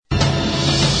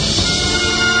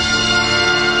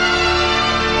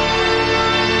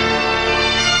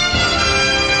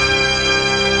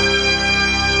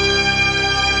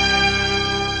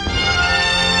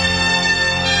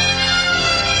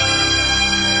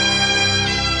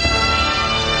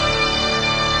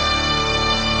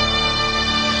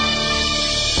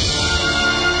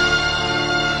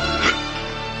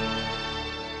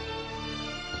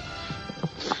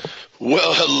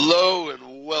Hello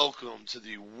and welcome to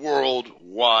the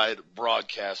worldwide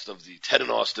broadcast of the Ted and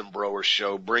Austin Broer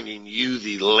Show, bringing you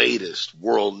the latest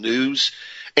world news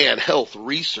and health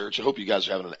research. I hope you guys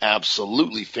are having an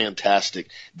absolutely fantastic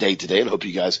day today, and I hope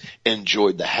you guys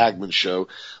enjoyed the Hagman Show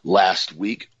last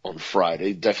week on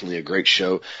Friday. Definitely a great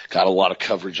show. Got a lot of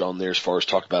coverage on there as far as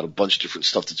talking about a bunch of different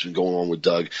stuff that's been going on with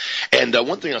Doug. And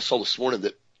one thing I saw this morning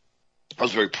that I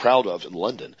was very proud of in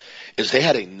London is they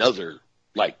had another,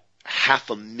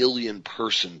 500,000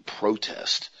 person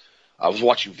protest. I was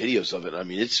watching videos of it. I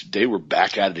mean, they were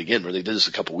back at it again, where they did this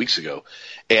a couple weeks ago,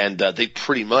 and they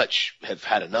pretty much have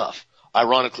had enough.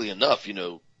 Ironically enough,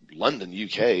 London,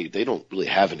 UK, they don't really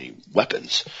have any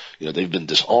weapons. They've been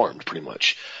disarmed pretty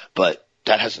much, but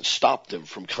that hasn't stopped them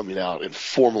from coming out and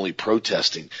formally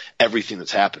protesting everything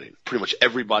that's happening. Pretty much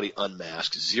everybody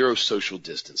unmasked, zero social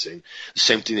distancing, the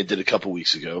same thing they did a couple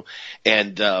weeks ago,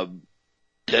 and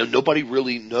nobody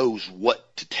really knows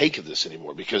what to take of this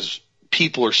anymore because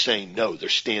people are saying no, they're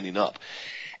standing up.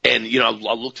 And, I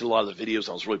looked at a lot of the videos.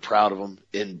 I was really proud of them.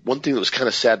 And one thing that was kind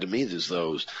of sad to me is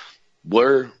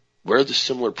where are the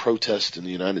similar protests in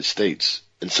the United States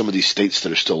and some of these states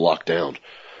that are still locked down?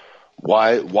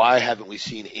 Why haven't we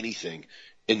seen anything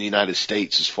in the United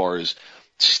States as far as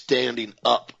standing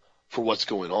up for what's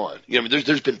going on?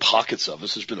 There's been pockets of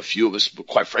us. There's been a few of us, but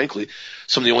quite frankly,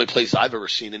 some of the only places I've ever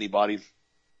seen anybody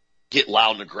get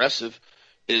loud and aggressive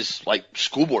is like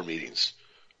school board meetings,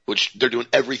 which they're doing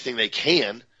everything they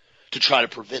can to try to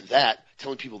prevent that,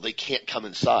 telling people they can't come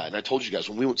inside. And I told you guys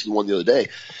when we went to the one the other day,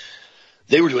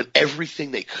 they were doing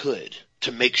everything they could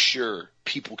to make sure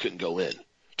people couldn't go in,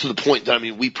 to the point that,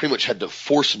 we pretty much had to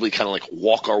forcibly kind of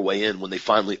walk our way in when they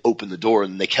finally opened the door,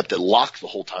 and they kept it locked the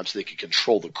whole time so they could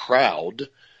control the crowd.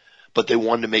 But they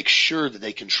wanted to make sure that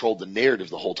they controlled the narrative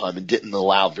the whole time and didn't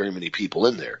allow very many people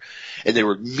in there. And they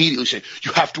were immediately saying,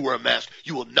 you have to wear a mask.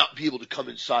 You will not be able to come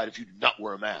inside if you do not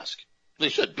wear a mask. They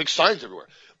said big signs everywhere.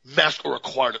 Masks are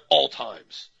required at all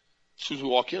times. As soon as we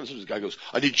walk in, as soon as the guy goes,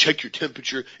 I need to check your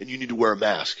temperature and you need to wear a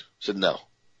mask. I said, no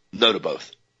to both.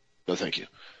 No, thank you.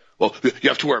 Well, you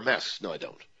have to wear a mask. No, I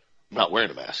don't. I'm not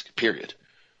wearing a mask, period.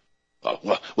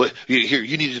 Here,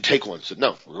 you need to take one. I said,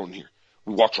 no, we're going here.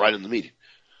 We walked right in the meeting.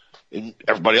 And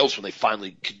everybody else, when they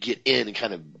finally could get in and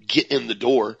kind of get in the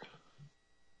door,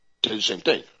 did the same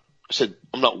thing. I said,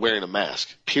 I'm not wearing a mask,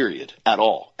 period, at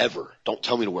all, ever. Don't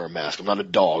tell me to wear a mask. I'm not a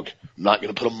dog. I'm not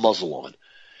going to put a muzzle on.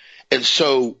 And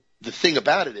so the thing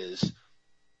about it is,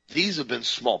 these have been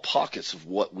small pockets of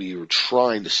what we are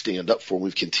trying to stand up for, and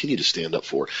we've continued to stand up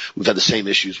for. We've had the same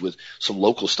issues with some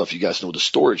local stuff. You guys know the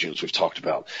storage units we've talked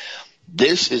about.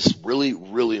 This is really,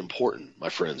 really important, my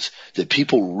friends, that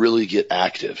people really get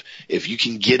active. If you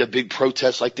can get a big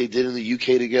protest like they did in the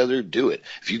UK together, do it.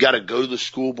 If you got to go to the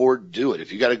school board, do it.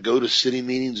 If you got to go to city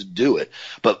meetings, do it.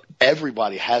 But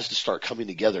everybody has to start coming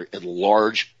together in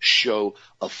large show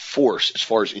of force as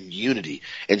far as in unity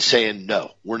and saying,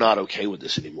 no, we're not okay with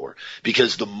this anymore.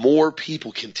 Because the more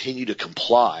people continue to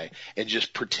comply and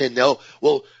just pretend, no,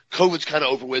 well, COVID's kind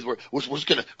of over with. We're just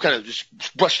going to kind of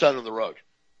just brush that under the rug.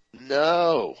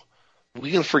 No.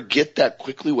 We're going to forget that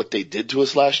quickly, what they did to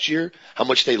us last year, how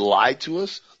much they lied to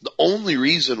us. The only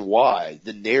reason why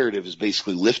the narrative is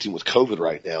basically lifting with COVID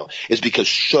right now is because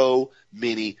so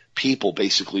many people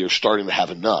basically are starting to have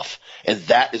enough. And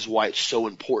that is why it's so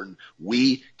important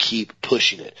we keep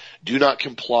pushing it. Do not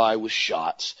comply with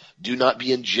shots. Do not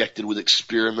be injected with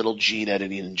experimental gene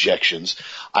editing injections.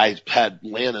 I had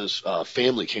Lana's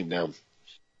family came down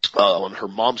on her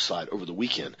mom's side over the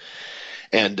weekend.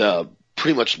 And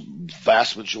pretty much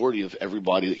vast majority of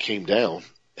everybody that came down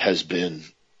has been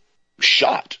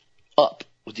shot up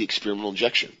with the experimental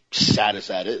injection. Sad as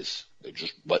that is.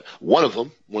 But one of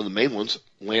the main ones,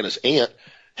 Lana's aunt,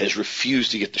 has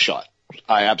refused to get the shot.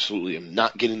 I absolutely am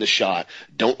not getting the shot.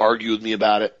 Don't argue with me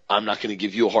about it. I'm not going to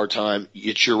give you a hard time.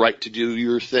 It's your right to do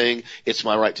your thing. It's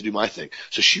my right to do my thing.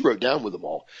 So she rode down with them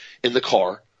all in the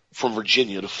car from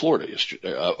Virginia to Florida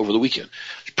yesterday, over the weekend.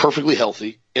 Perfectly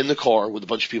healthy, in the car with a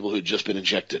bunch of people who had just been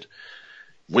injected.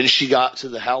 When she got to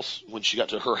the house,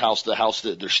 the house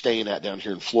that they're staying at down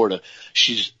here in Florida,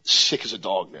 she's sick as a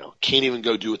dog now. Can't even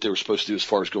go do what they were supposed to do as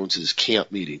far as going to this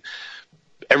camp meeting.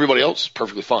 Everybody else,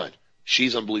 perfectly fine.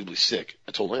 She's unbelievably sick.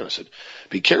 I told Lana, I said,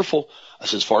 be careful. I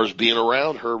said, as far as being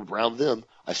around her, around them,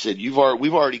 I said, we've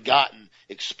already gotten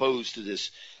exposed to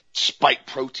this spike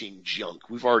protein junk.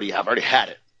 I've already had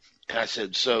it. And I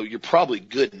said, so you're probably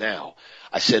good now.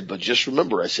 I said, but just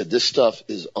remember, I said, this stuff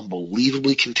is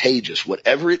unbelievably contagious.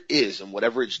 Whatever it is and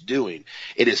whatever it's doing,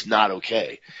 it is not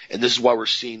okay. And this is why we're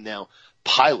seeing now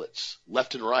pilots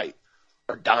left and right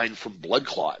are dying from blood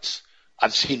clots.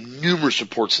 I've seen numerous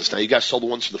reports this now. You guys saw the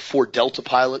ones for the 4 Delta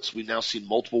pilots. We've now seen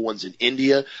multiple ones in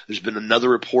India. There's been another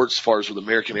report as far as with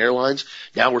American Airlines.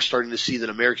 Now we're starting to see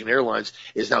that American Airlines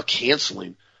is now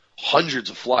canceling hundreds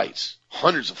of flights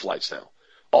now,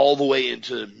 all the way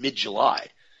into mid-July.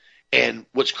 And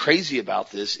what's crazy about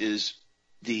this is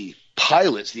the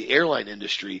pilots, the airline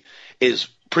industry is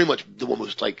pretty much the one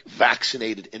most like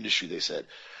vaccinated industry, they said.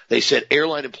 They said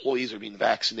airline employees are being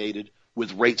vaccinated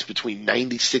with rates between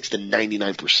 96 to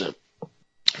 99%.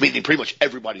 Meaning pretty much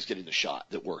everybody's getting the shot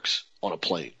that works on a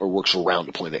plane or works around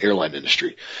a plane, the airline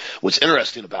industry. What's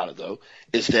interesting about it, though,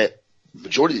 is that the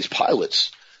majority of these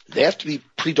pilots, they have to be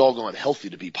pretty doggone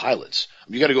healthy to be pilots. I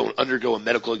mean, you got to go and undergo a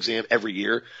medical exam every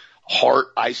year, heart,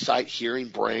 eyesight, hearing,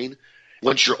 brain.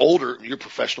 Once you're older, you're a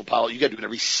professional pilot, you got to do it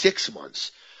every 6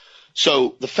 months.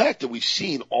 So the fact that we've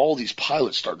seen all these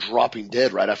pilots start dropping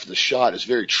dead right after the shot is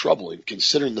very troubling,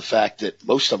 considering the fact that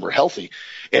most of them are healthy.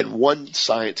 And one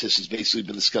scientist has basically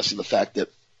been discussing the fact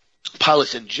that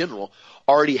pilots in general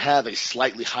already have a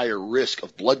slightly higher risk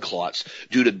of blood clots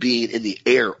due to being in the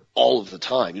air all of the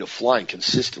time, flying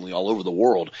consistently all over the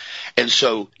world. And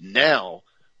so now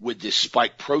with this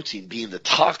spike protein being the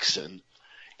toxin,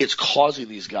 it's causing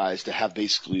these guys to have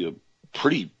basically a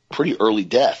pretty early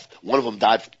death. One of them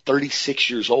died 36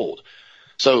 years old.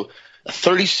 So a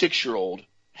 36-year-old,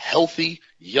 healthy,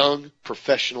 young,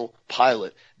 professional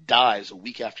pilot dies a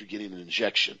week after getting an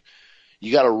injection.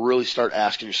 You got to really start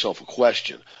asking yourself a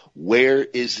question. Where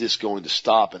is this going to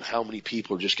stop, and how many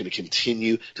people are just going to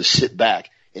continue to sit back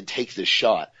and take this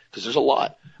shot? Because there's a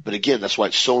lot. But again, that's why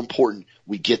it's so important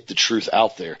we get the truth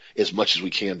out there as much as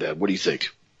we can, Dad. What do you think?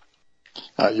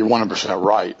 You're 100%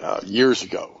 right. Years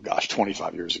ago,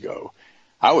 25 years ago,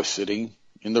 I was sitting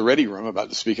in the ready room about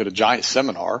to speak at a giant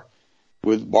seminar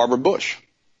with Barbara Bush.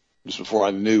 Just before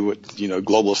I knew what,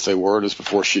 globalists they were, just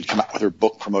before she'd come out with her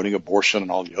book promoting abortion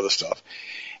and all the other stuff.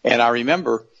 And I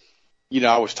remember,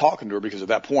 I was talking to her because at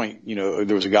that point,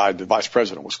 there was a guy, the vice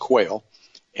president was Quayle,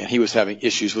 and he was having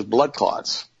issues with blood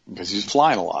clots because he was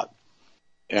flying a lot.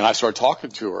 And I started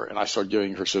talking to her, and I started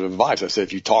giving her sort of advice. I said,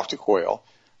 if you talk to Quayle,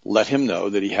 let him know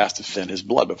that he has to thin his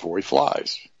blood before he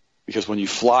flies. Because when you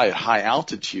fly at high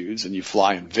altitudes and you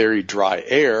fly in very dry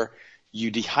air,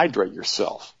 you dehydrate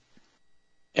yourself.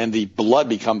 And the blood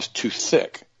becomes too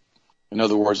thick. In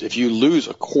other words, if you lose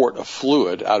a quart of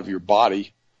fluid out of your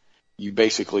body, you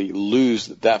basically lose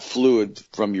that fluid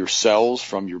from your cells,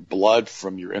 from your blood,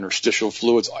 from your interstitial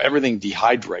fluids. Everything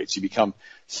dehydrates. You become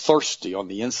thirsty on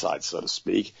the inside, so to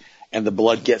speak, and the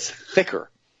blood gets thicker.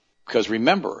 Because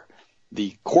remember,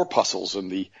 the corpuscles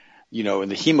and the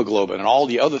hemoglobin and all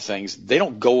the other things, they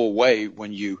don't go away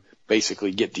when you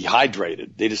basically get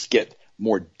dehydrated. They just get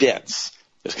more dense.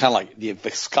 It's kind of like the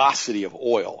viscosity of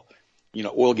oil.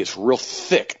 Oil gets real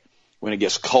thick when it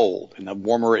gets cold, and the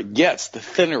warmer it gets, the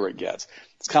thinner it gets.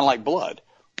 It's kind of like blood.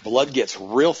 Blood gets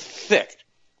real thick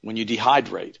when you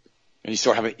dehydrate, and you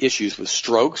start having issues with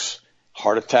strokes,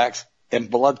 heart attacks, and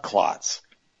blood clots.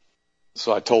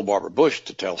 So I told Barbara Bush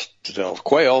to tell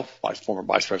Quayle, former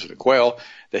Vice President Quayle,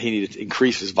 that he needed to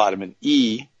increase his vitamin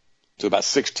E to about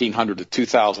 1,600 to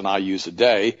 2,000 IUs a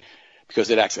day because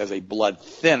it acts as a blood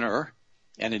thinner,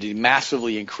 and it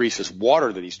massively increases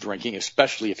water that he's drinking,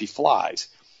 especially if he flies.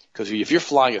 Because if you're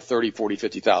flying at 30, 40,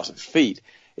 50,000 feet,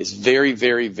 it's very,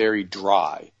 very, very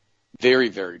dry. Very,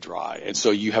 very dry. And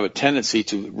so you have a tendency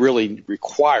to really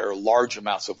require large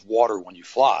amounts of water when you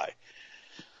fly.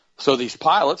 So these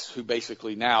pilots who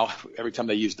basically now, every time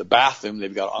they use the bathroom,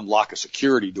 they've got to unlock a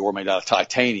security door made out of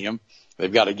titanium.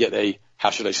 They've got to get a,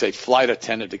 flight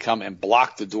attendant to come and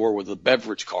block the door with a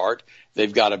beverage cart.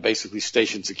 They've got to basically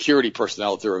station security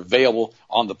personnel if they're available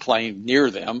on the plane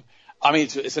near them. I mean,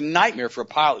 it's a nightmare for a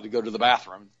pilot to go to the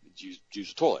bathroom and use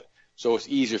the toilet. So it's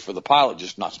easier for the pilot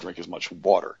just not to drink as much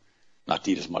water, not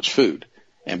to eat as much food,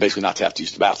 and basically not to have to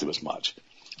use the bathroom as much,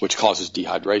 which causes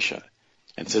dehydration.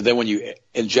 And so then when you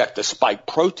inject a spike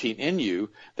protein in you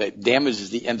that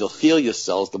damages the endothelial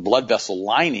cells, the blood vessel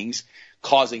linings,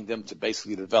 causing them to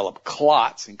basically develop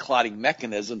clots and clotting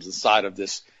mechanisms inside of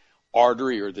this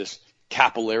artery or this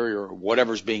capillary or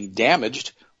whatever's being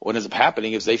damaged, what ends up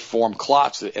happening is they form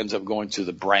clots that ends up going to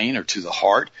the brain or to the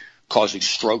heart, causing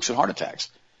strokes and heart attacks.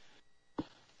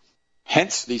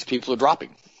 Hence, these people are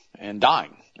dropping and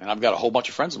dying. And I've got a whole bunch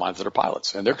of friends of mine that are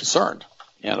pilots, and they're concerned.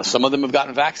 Some of them have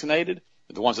gotten vaccinated.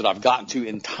 The ones that I've gotten to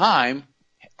in time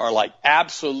are like,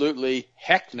 absolutely,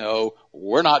 heck no,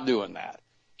 we're not doing that.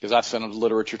 Because I've sent them the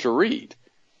literature to read.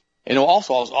 And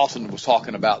also, I was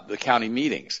talking about the county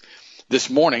meetings. This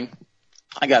morning,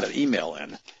 I got an email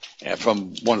in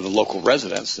from one of the local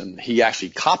residents, and he actually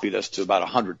copied us to about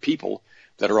 100 people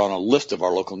that are on a list of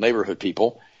our local neighborhood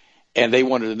people, and they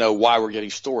wanted to know why we're getting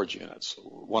storage units.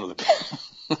 One of the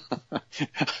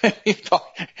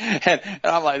and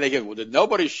I'm like, thinking, well, did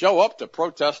nobody show up to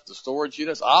protest the storage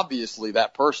units? Obviously,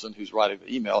 that person who's writing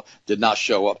the email did not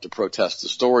show up to protest the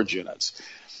storage units.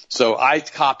 So I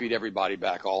copied everybody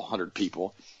back, all 100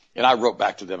 people, and I wrote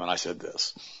back to them and I said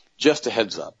this, just a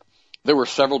heads up. There were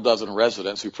several dozen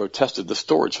residents who protested the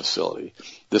storage facility.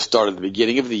 This started at the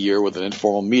beginning of the year with an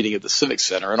informal meeting at the Civic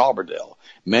Center in Auburndale.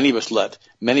 Many of us let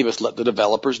the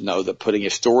developers know that putting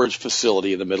a storage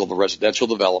facility in the middle of a residential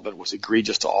development was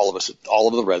egregious to all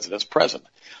of the residents present.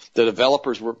 The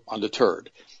developers were undeterred.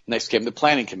 Next came the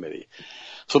planning committee.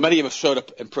 So many of us showed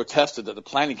up and protested that the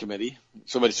planning committee,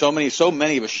 so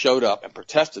many of us showed up and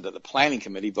protested that the planning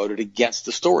committee voted against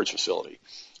the storage facility.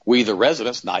 We, the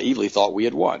residents, naively thought we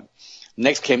had won.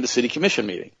 Next came the city commission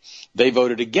meeting. They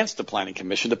voted against the planning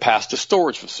commission to pass the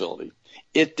storage facility.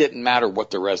 It didn't matter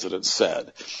what the residents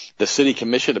said. The city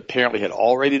commission apparently had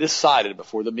already decided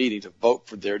before the meeting to vote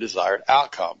for their desired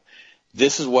outcome.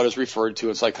 This is what is referred to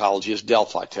in psychology as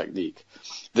Delphi Technique.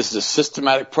 This is a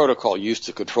systematic protocol used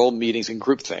to control meetings and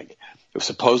groupthink. It was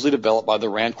supposedly developed by the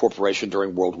Rand Corporation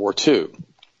during World War II.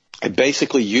 It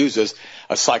basically uses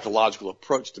a psychological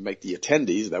approach to make the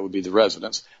attendees, that would be the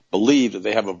residents, believe that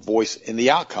they have a voice in the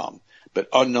outcome. But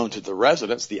unknown to the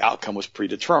residents, the outcome was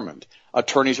predetermined.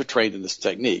 Attorneys are trained in this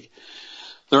technique.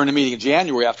 During the meeting in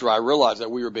January, after I realized that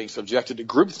we were being subjected to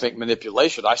groupthink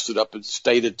manipulation, I stood up and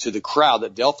stated to the crowd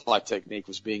that Delphi Technique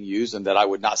was being used and that I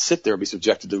would not sit there and be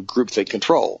subjected to groupthink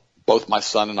control. Both my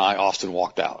son and I, Austin,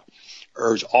 walked out.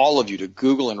 Urge all of you to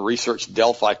Google and research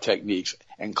Delphi Techniques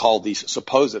and call these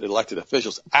supposed elected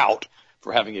officials out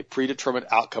for having a predetermined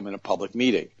outcome in a public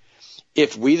meeting.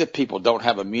 If we, the people, don't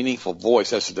have a meaningful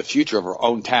voice as to the future of our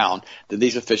own town, then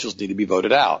these officials need to be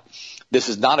voted out. This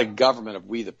is not a government of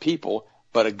we, the people,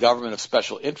 but a government of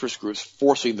special interest groups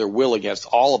forcing their will against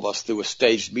all of us through a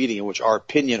staged meeting in which our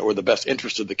opinion or the best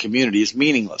interest of the community is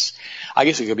meaningless. I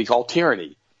guess it could be called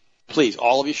tyranny. Please,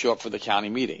 all of you show up for the county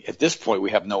meeting. At this point,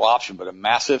 we have no option but a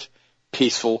massive,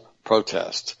 peaceful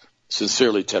protest.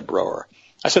 Sincerely, Ted Brower.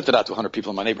 I sent that out to 100 people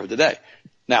in my neighborhood today.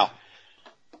 Now,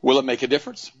 will it make a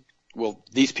difference? Will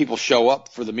these people show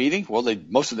up for the meeting? Well,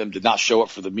 most of them did not show up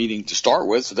for the meeting to start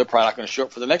with, so they're probably not going to show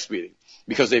up for the next meeting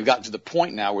because they've gotten to the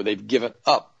point now where they've given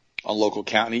up on local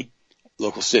county,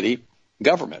 local city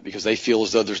government because they feel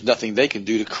as though there's nothing they can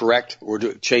do to correct or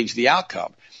to change the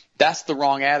outcome. That's the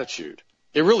wrong attitude.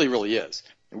 It really, really is.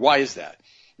 And why is that?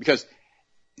 Because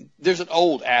there's an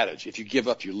old adage, if you give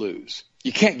up, you lose.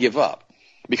 You can't give up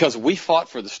because we fought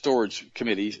for the storage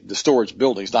committees, the storage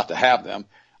buildings, not to have them.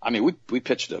 I mean, we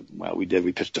pitched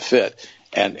a fit.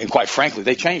 And quite frankly,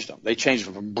 they changed them. They changed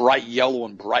them from bright yellow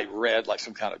and bright red, like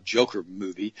some kind of Joker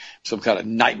movie, some kind of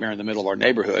nightmare in the middle of our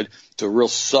neighborhood, to a real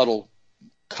subtle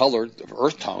color of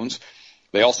earth tones.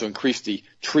 They also increased the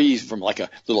trees from like a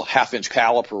little half-inch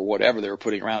caliper or whatever they were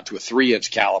putting around to a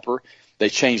 3-inch caliper. They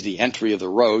changed the entry of the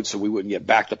road so we wouldn't get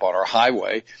backed up on our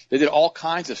highway. They did all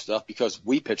kinds of stuff because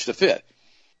we pitched a fit.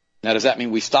 Now, does that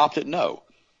mean we stopped it? No.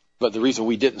 But the reason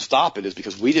we didn't stop it is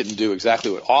because we didn't do exactly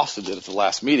what Austin did at the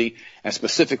last meeting and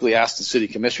specifically asked the city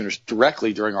commissioners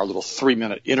directly during our little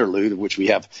 3-minute interlude, in which we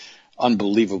have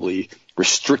unbelievably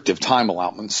restrictive time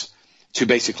allotments, to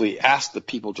basically ask the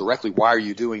people directly, why are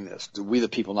you doing this? Do we the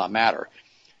people not matter?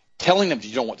 Telling them that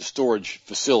you don't want the storage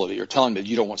facility or telling them that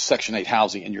you don't want Section 8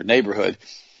 housing in your neighborhood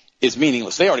is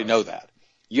meaningless. They already know that.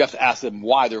 You have to ask them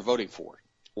why they're voting for it,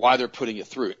 why they're putting it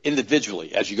through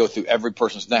individually as you go through every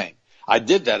person's name. I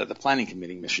did that at the planning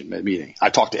committee meeting. I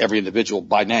talked to every individual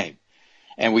by name,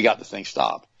 and we got the thing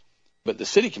stopped. But the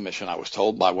city commission, I was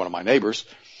told by one of my neighbors,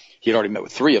 he had already met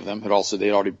with 3 of them, had also they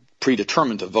had already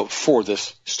predetermined to vote for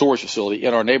this storage facility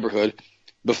in our neighborhood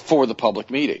before the public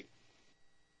meeting.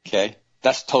 Okay?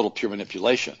 That's total pure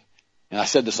manipulation. And I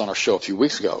said this on our show a few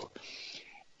weeks ago.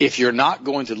 If you're not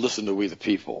going to listen to we the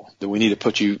people, then we need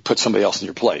to put somebody else in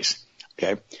your place.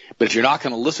 Okay? But if you're not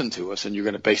going to listen to us and you're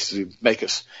going to basically make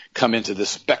us come into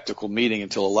this spectacle meeting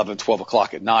until 11, 12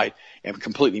 o'clock at night and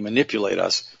completely manipulate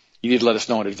us, you need to let us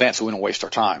know in advance so we don't waste our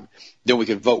time. Then we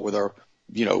can vote with our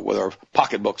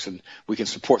pocketbooks and we can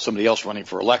support somebody else running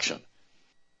for election.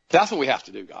 That's what we have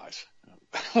to do, guys.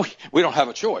 We don't have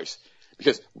a choice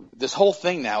because this whole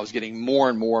thing now is getting more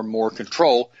and more and more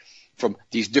control from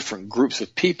these different groups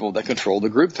of people that control the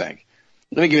group thing.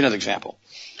 Let me give you another example.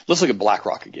 Let's look at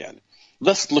Blackrock again.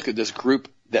 Let's look at this group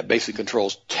that basically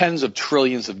controls tens of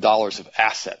trillions of dollars of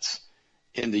assets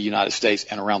in the United States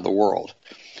and around the world.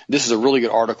 This is a really good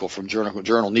article from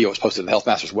Journal Neo. It's posted on the Health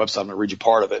Masters website. I'm going to read you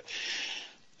part of it.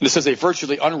 This is a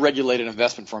virtually unregulated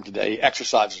investment firm today,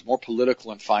 exercises more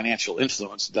political and financial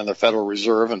influence than the Federal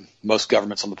Reserve and most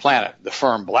governments on the planet. The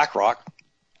firm Blackrock,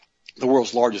 the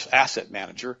world's largest asset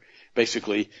manager,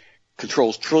 basically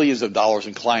controls trillions of dollars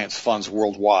in clients' funds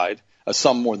worldwide, a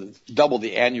sum more than double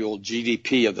the annual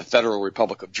GDP of the Federal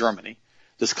Republic of Germany.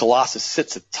 This colossus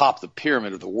sits atop the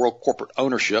pyramid of the world corporate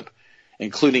ownership,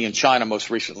 including in China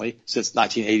most recently. Since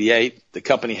 1988, the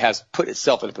company has put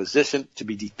itself in a position to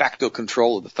be de facto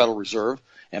control of the Federal Reserve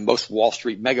and most Wall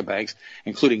Street megabanks,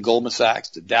 including Goldman Sachs,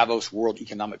 the Davos World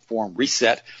Economic Forum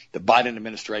reset, the Biden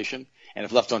administration, and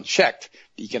if left unchecked,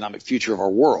 the economic future of our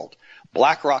world.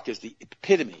 BlackRock is the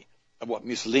epitome of what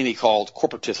Mussolini called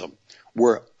corporatism,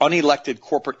 where unelected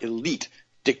corporate elite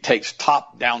dictates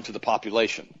top down to the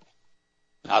population.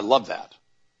 I love that.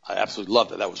 I absolutely love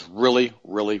that. That was really,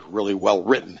 really, really well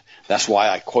written. That's why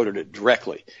I quoted it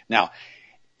directly. Now,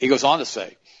 it goes on to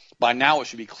say, by now it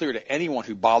should be clear to anyone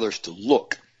who bothers to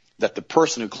look that the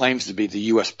person who claims to be the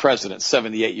U.S. president,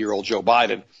 78-year-old Joe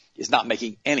Biden, is not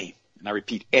making any, and I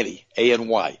repeat, any,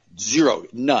 A-N-Y, zero,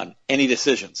 none, any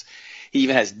decisions. He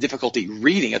even has difficulty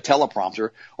reading a teleprompter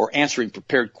or answering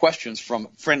prepared questions from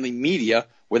friendly media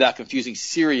without confusing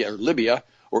Syria or Libya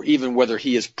or even whether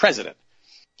he is president.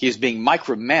 He is being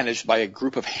micromanaged by a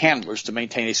group of handlers to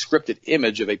maintain a scripted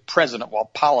image of a president while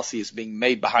policy is being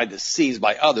made behind the scenes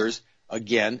by others.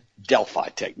 Again, Delphi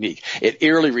Technique. It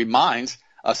eerily reminds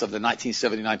us of the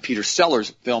 1979 Peter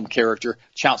Sellers film character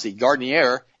Chauncey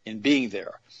Gardner in Being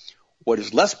There. What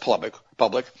is less public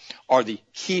are the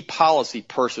key policy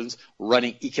persons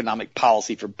running economic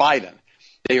policy for Biden.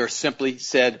 They are simply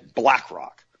said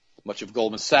BlackRock. Much of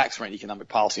Goldman Sachs ran economic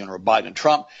policy under Biden and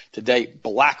Trump. Today,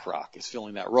 BlackRock is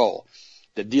filling that role.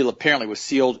 The deal apparently was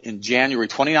sealed in January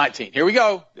 2019. Here we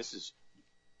go. This is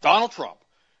Donald Trump.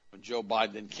 When Joe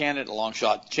Biden, then candidate, a long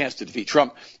shot chance to defeat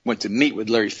Trump, went to meet with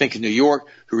Larry Fink in New York,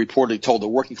 who reportedly told the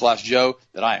working class Joe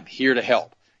that I am here to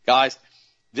help. Guys,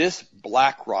 this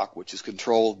BlackRock, which is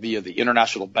controlled via the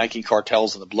international banking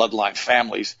cartels and the bloodline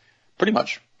families, pretty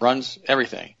much runs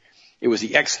everything. It was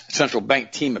the ex-central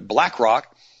bank team at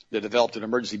BlackRock that developed an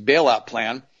emergency bailout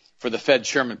plan for the Fed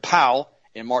Chairman Powell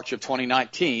in March of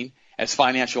 2019 as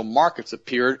financial markets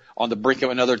appeared on the brink of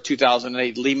another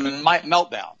 2008 Lehman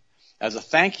meltdown. As a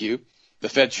thank you, the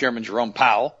Fed Chairman Jerome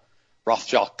Powell,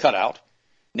 Rothschild cutout,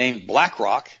 named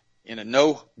BlackRock in a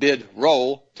no-bid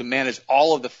role to manage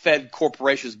all of the Fed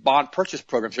Corporation's bond purchase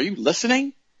programs. Are you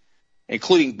listening?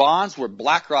 Including bonds where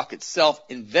BlackRock itself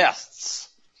invests.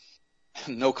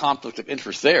 No conflict of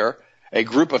interest there. A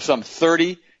group of some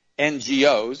 30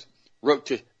 NGOs wrote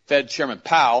to Fed Chairman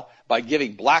Powell by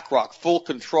giving BlackRock full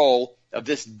control of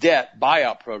this debt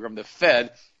buyout program. The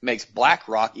Fed makes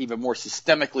BlackRock even more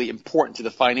systemically important to the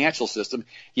financial system,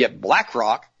 yet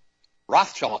BlackRock,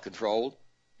 Rothschild controlled,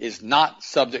 is not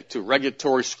subject to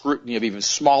regulatory scrutiny of even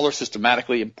smaller,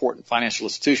 systematically important financial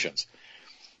institutions.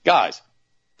 Guys,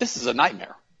 this is a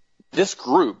nightmare. This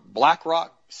group,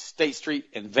 BlackRock, State Street,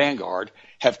 and Vanguard,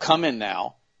 have come in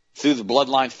now through the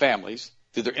bloodline families,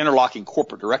 through their interlocking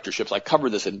corporate directorships. I covered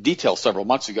this in detail several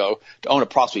months ago, to own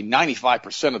approximately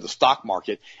 95% of the stock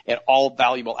market and all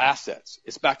valuable assets.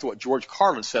 It's back to what George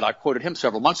Carlin said. I quoted him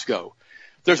several months ago.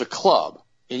 There's a club,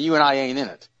 and you and I ain't in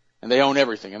it, and they own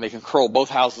everything, and they control both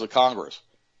houses of Congress.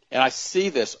 And I see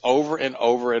this over and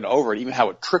over and over, and even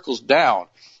how it trickles down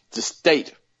to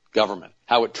state government,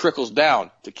 how it trickles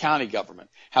down to county government,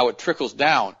 how it trickles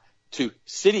down to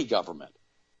city government.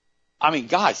 I mean,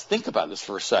 guys, think about this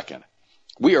for a second.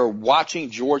 We are watching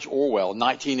George Orwell,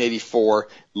 1984,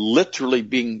 literally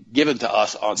being given to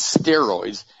us on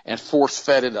steroids and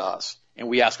force-fed into us. And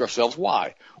we ask ourselves,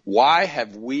 why? Why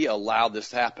have we allowed this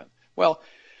to happen? Well,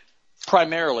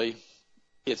 primarily,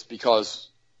 it's because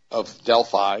of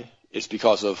Delphi. It's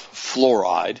because of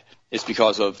fluoride. It's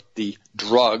because of the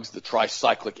drugs, the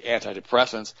tricyclic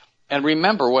antidepressants. And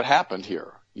remember what happened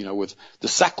here, with the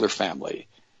Sackler family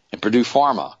and Purdue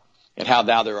Pharma, and how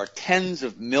now there are tens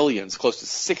of millions, close to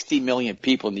 60 million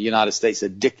people in the United States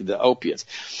addicted to opiates.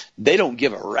 They don't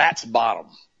give a rat's bottom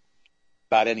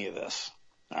about any of this,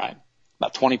 all right?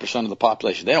 About 20% of the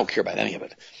population, they don't care about any of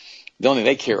it. The only thing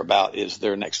they care about is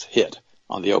their next hit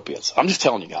on the opiates. I'm just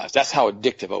telling you guys, that's how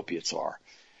addictive opiates are.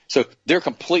 So they're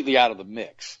completely out of the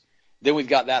mix. Then we've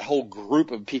got that whole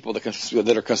group of people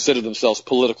that are considered themselves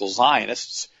political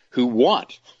Zionists who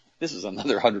want, this is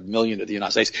another 100 million to the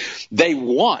United States, they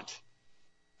want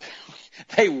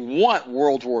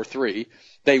World War III.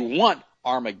 They want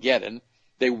Armageddon.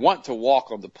 They want to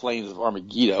walk on the plains of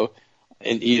Armageddon.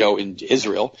 in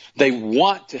Israel. They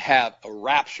want to have a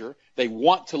rapture. They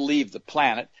want to leave the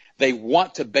planet. They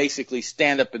want to basically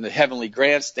stand up in the heavenly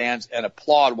grandstands and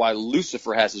applaud while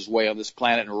Lucifer has his way on this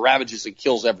planet and ravages and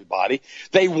kills everybody.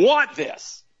 They want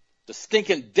this, the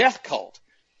stinking death cult.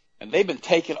 And they've been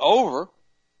taken over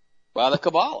by the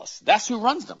Kabbalists. That's who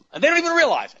runs them. And they don't even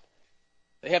realize it.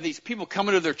 They have these people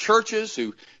coming to their churches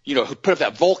who put up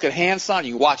that Vulcan hand sign.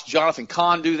 You can watch Jonathan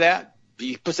Kahn do that.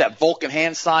 He puts that Vulcan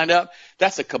hand sign up.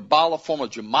 That's a Kabbalah form of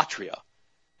gematria.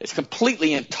 It's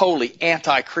completely and totally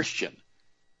anti-Christian.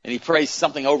 And he prays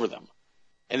something over them.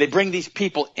 And they bring these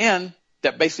people in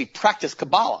that basically practice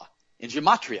Kabbalah in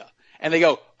gematria. And they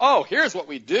go, oh, here's what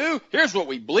we do. Here's what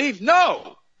we believe.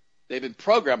 No. They've been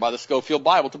programmed by the Scofield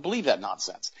Bible to believe that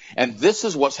nonsense. And this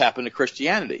is what's happened to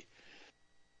Christianity.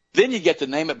 Then you get the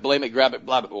name it, blame it, grab it,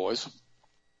 blab it boys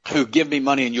who give me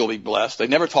money and you'll be blessed. They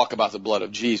never talk about the blood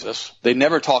of Jesus. They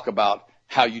never talk about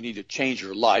how you need to change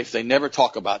your life. They never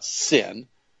talk about sin.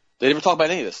 They never talk about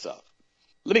any of this stuff.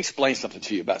 Let me explain something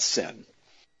to you about sin.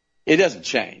 It doesn't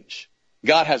change.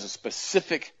 God has a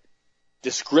specific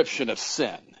description of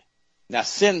sin. Now,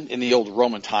 sin in the old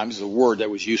Roman times is a word that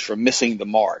was used for missing the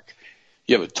mark.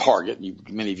 You have a target.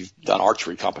 Many of you have done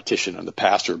archery competition in the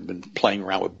past or been playing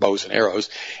around with bows and arrows,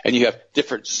 and you have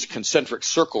different concentric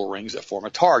circle rings that form a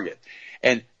target.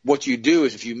 And what you do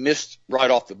is if you miss right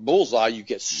off the bullseye, you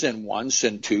get sin 1,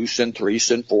 sin 2, sin 3,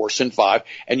 sin 4, sin 5,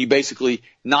 and you basically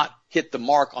not hit the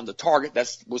mark on the target.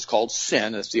 That's what's called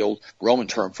sin. That's the old Roman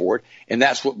term for it. And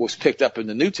that's what was picked up in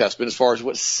the New Testament as far as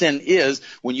what sin is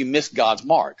when you miss God's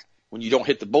mark, when you don't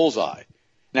hit the bullseye.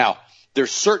 Now,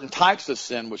 there's certain types of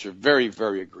sin which are very,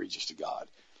 very egregious to God.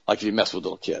 Like if you mess with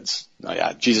little kids.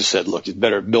 Jesus said, look, it's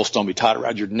better a millstone be tied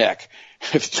around your neck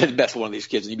if you mess with one of these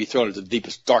kids and you'd be thrown into the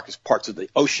deepest, darkest parts of the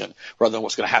ocean rather than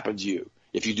what's going to happen to you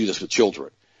if you do this with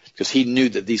children. Because he knew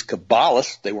that these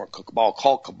Kabbalists, they weren't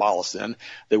called Kabbalists then,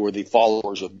 they were the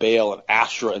followers of Baal and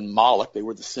Asherah and Moloch. They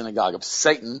were the synagogue of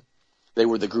Satan. They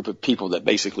were the group of people that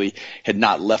basically had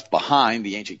not left behind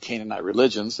the ancient Canaanite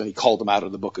religions, and he called them out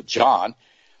in the book of John.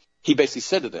 He basically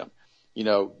said to them,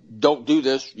 don't do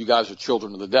this. You guys are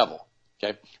children of the devil.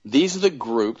 Okay. These are the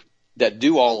group that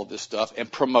do all of this stuff and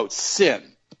promote sin.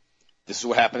 This is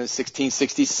what happened in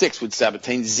 1666 with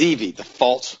Sabbatain Zevi, the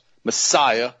false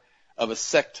messiah of a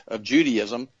sect of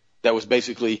Judaism that was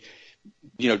basically,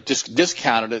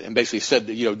 discounted it and basically said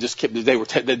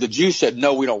that, the Jews said,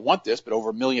 no, we don't want this, but over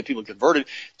 1 million people converted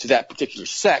to that particular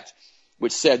sect,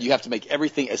 which said you have to make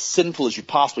everything as sinful as you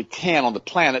possibly can on the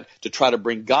planet to try to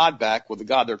bring God back. Well, the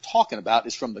God they're talking about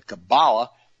is from the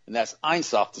Kabbalah, and that's Ein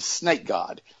Sof, the snake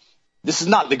god. This is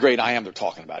not the great I am they're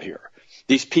talking about here.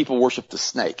 These people worship the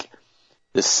snake,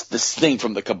 this thing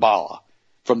from the Kabbalah,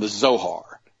 from the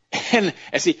Zohar. And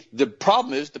see, the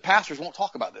problem is the pastors won't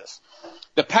talk about this.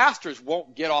 The pastors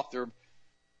won't get off their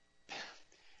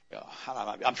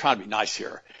I'm trying to be nice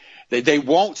here. They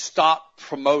won't stop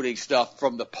promoting stuff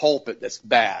from the pulpit that's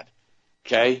bad.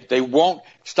 Okay? They won't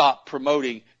stop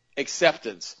promoting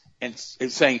acceptance and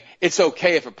saying it's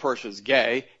okay if a person is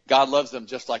gay. God loves them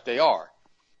just like they are.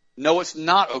 No, it's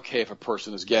not okay if a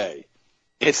person is gay.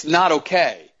 It's not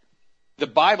okay. The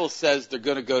Bible says they're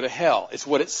going to go to hell. It's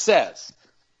what it says.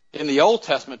 In the Old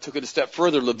Testament, took it a step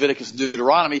further, Leviticus and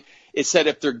Deuteronomy, it said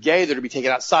if they're gay, they're to be taken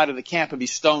outside of the camp and be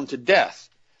stoned to death.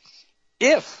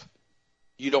 If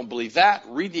you don't believe that,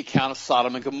 read the account of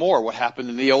Sodom and Gomorrah, what happened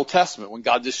in the Old Testament when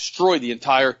God destroyed the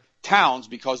entire towns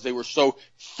because they were so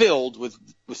filled with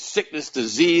sickness,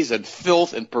 disease, and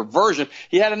filth and perversion.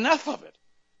 He had enough of it.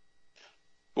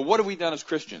 But what have we done as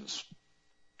Christians?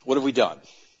 What have we done?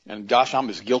 And gosh, I'm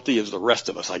as guilty as the rest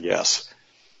of us, I guess.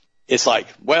 It's like,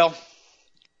 well,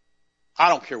 I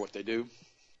don't care what they do.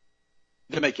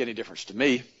 It doesn't make any difference to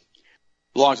me. As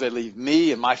long as they leave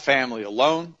me and my family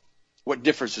alone, what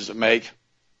difference does it make?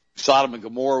 Sodom and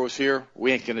Gomorrah was here.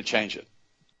 We ain't going to change it.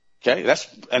 Okay?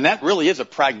 That really is a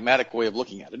pragmatic way of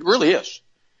looking at it. It really is.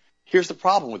 Here's the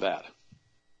problem with that.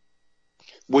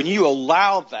 When you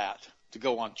allow that to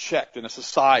go unchecked in a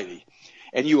society,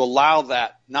 and you allow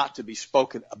that not to be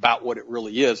spoken about what it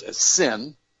really is as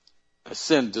sin, a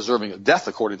sin deserving of death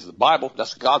according to the Bible,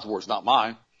 that's God's words, not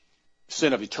mine.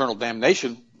 Sin of eternal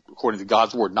damnation according to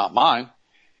God's word, not mine.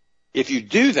 If you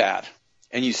do that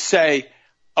and you say,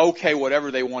 okay,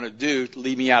 whatever they want to do,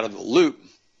 leave me out of the loop,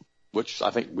 which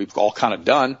I think we've all kind of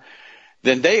done,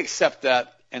 then they accept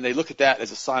that and they look at that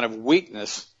as a sign of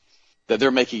weakness that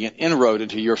they're making an inroad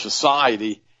into your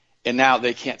society, and now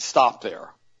they can't stop there.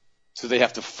 So they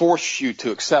have to force you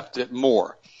to accept it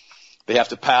more. They have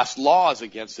to pass laws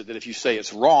against it that if you say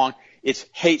it's wrong, it's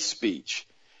hate speech.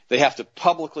 They have to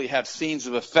publicly have scenes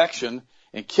of affection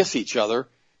and kiss each other.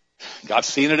 I've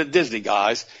seen it at Disney,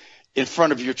 guys, in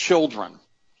front of your children.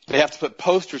 They have to put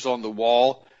posters on the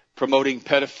wall promoting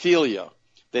pedophilia.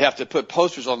 They have to put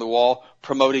posters on the wall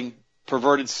promoting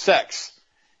perverted sex.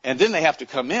 And then they have to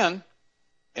come in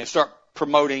and start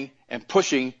promoting and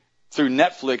pushing through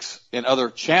Netflix and other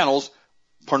channels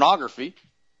pornography,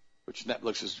 which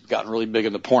Netflix has gotten really big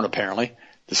into porn apparently.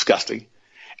 Disgusting.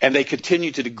 And they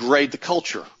continue to degrade the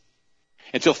culture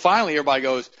until finally everybody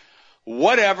goes,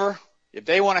 whatever. If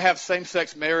they want to have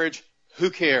same-sex marriage, who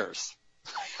cares?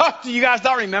 Do you guys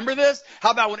not remember this?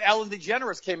 How about when Ellen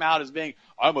DeGeneres came out as being,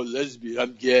 I'm a lesbian,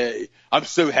 I'm gay, I'm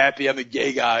so happy I'm a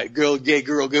gay guy, gay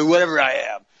girl, whatever I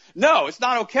am. No, it's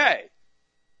not okay.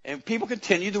 And people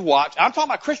continue to watch. I'm talking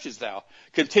about Christians now.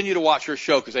 Continue to watch her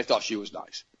show because they thought she was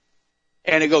nice.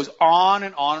 And it goes on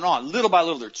and on and on. Little by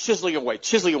little, they're chiseling away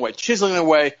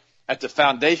at the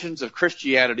foundations of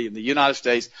Christianity in the United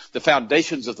States, the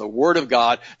foundations of the Word of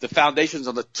God, the foundations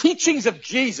of the teachings of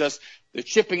Jesus. They're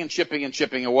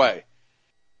chipping away.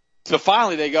 So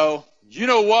finally they go, you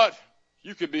know what?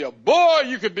 You could be a boy,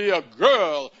 you could be a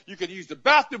girl, you could use the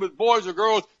bathroom with boys or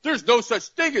girls. There's no such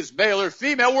thing as male or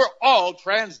female. We're all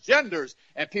transgenders.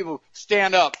 And people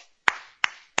stand up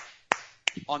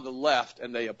on the left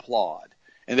and they applaud.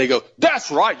 And they go,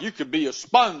 that's right, you could be a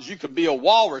sponge, you could be a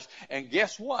walrus. And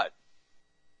guess what?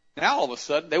 Now all of a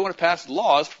sudden they want to pass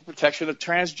laws for protection of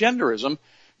transgenderism,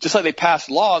 just like they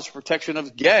passed laws for protection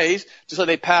of gays, just like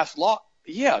they passed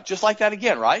just like that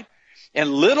again, right? And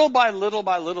little by little,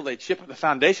 they chip at the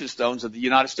foundation stones of the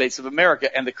United States of America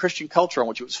and the Christian culture on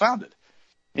which it was founded.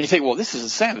 And you think, well, this is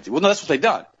insanity. Well, no, that's what they've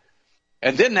done.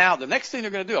 And then now, the next thing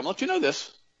they're going to do, I'm going to let you know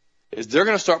this, is they're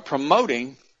going to start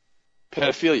promoting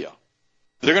pedophilia.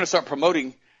 They're going to start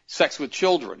promoting sex with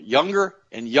children, younger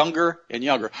and younger and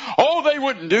younger. Oh, they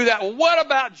wouldn't do that. Well, what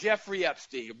about Jeffrey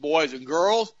Epstein, boys and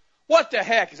girls? What the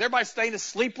heck? Is everybody staying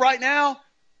asleep right now?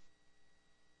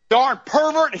 Darn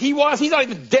pervert he's not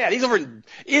even dead. He's over in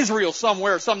Israel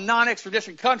somewhere, some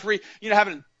non-extradition country,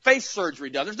 having face surgery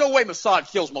done. There's no way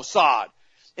Mossad kills Mossad.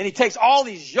 And he takes all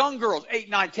these young girls, 8,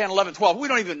 9, 10, 11, 12, we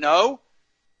don't even know,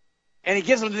 and he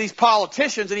gives them to these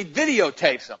politicians and he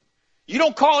videotapes them. You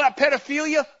don't call that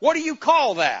pedophilia? What do you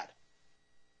call that?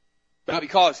 Now,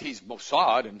 because he's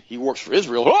Mossad and he works for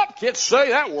Israel, can't say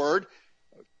that word.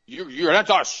 You're an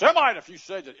anti-Semite if you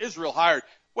say that Israel hired.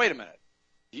 Wait a minute.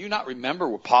 Do you not remember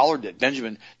with Pollard that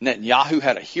Benjamin Netanyahu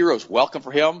had a hero's welcome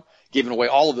for him, giving away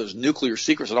all of those nuclear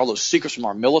secrets and all those secrets from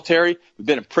our military? We've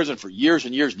been in prison for years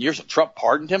and years and years, and Trump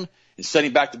pardoned him and sent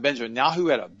him back to Benjamin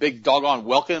Netanyahu, had a big doggone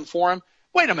welcome for him.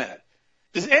 Wait a minute.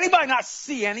 Does anybody not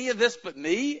see any of this but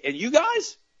me and you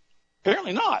guys?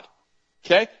 Apparently not.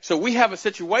 Okay? So we have a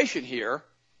situation here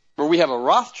where we have a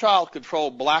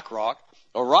Rothschild-controlled Blackrock,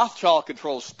 a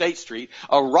Rothschild-controlled State Street,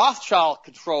 a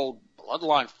Rothschild-controlled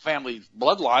family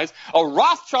bloodlines, a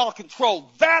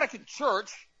Rothschild-controlled Vatican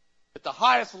Church at the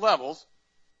highest levels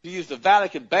who use the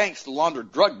Vatican banks to launder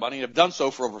drug money and have done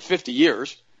so for over 50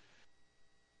 years.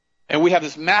 And we have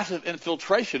this massive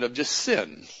infiltration of just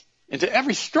sin into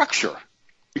every structure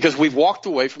because we've walked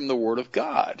away from the Word of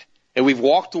God and we've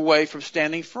walked away from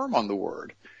standing firm on the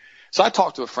Word. So I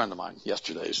talked to a friend of mine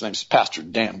yesterday. His name's Pastor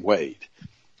Dan Wade.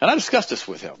 And I discussed this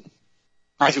with him.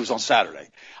 Actually, it was on Saturday.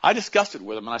 I discussed it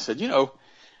with him, and I said,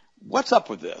 what's up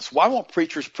with this? Why won't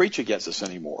preachers preach against this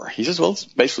anymore? He says, well, it's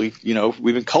basically,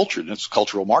 we've been cultured, and it's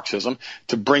cultural Marxism,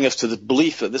 to bring us to the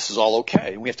belief that this is all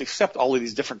okay, and we have to accept all of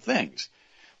these different things.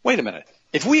 Wait a minute.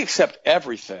 If we accept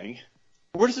everything,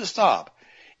 where does it stop?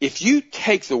 If you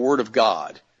take the Word of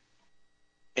God,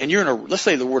 and let's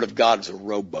say the Word of God is a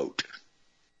rowboat,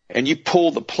 and you pull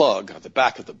the plug on the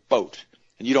back of the boat,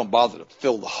 and you don't bother to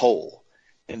fill the hole,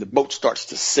 and the boat starts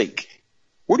to sink,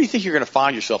 where do you think you're going to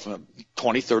find yourself in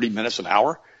 20, 30 minutes, an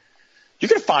hour? You're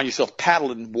going to find yourself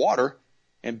paddling in water,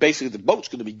 and basically the boat's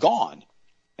going to be gone.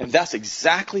 And that's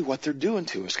exactly what they're doing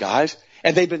to us, guys.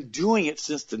 And they've been doing it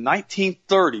since the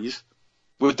 1930s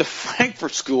with the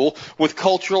Frankfurt School with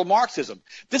cultural Marxism.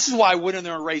 This is why I went in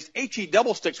there and raised HE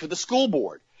double sticks with the school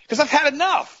board, because I've had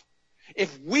enough.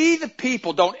 If we, the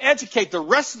people, don't educate the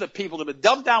rest of the people that have been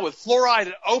dumbed down with fluoride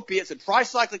and opiates and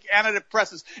tricyclic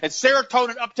antidepressants and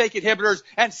serotonin uptake inhibitors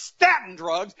and statin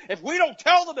drugs, if we don't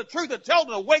tell them the truth and tell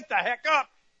them to wake the heck up,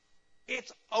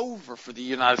 it's over for the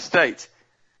United States.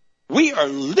 We are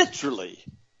literally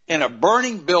in a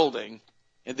burning building,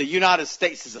 and the United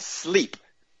States is asleep,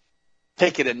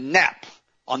 taking a nap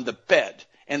on the bed.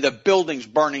 And the building's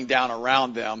burning down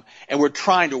around them, and we're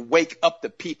trying to wake up the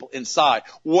people inside.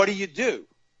 What do? Do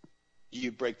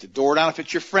you break the door down if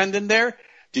it's your friend in there?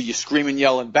 Do you scream and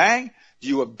yell and bang? Do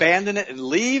you abandon it and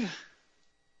leave?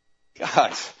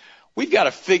 Guys, we've got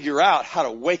to figure out how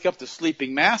to wake up the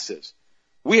sleeping masses.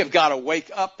 We have got to wake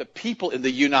up the people in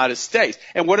the United States.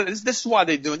 And this is why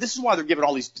they're doing, this is why they're giving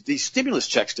all these stimulus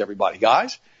checks to everybody,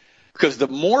 guys. Because the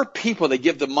more people they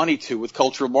give the money to with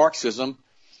cultural Marxism,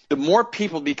 the more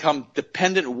people become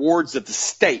dependent wards of the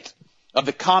state, of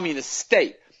the communist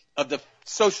state, of the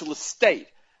socialist state,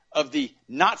 of the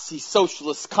Nazi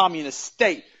socialist communist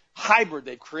state hybrid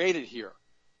they've created here.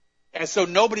 And so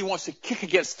nobody wants to kick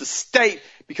against the state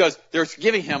because they're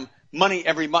giving him money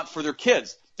every month for their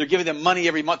kids. They're giving them money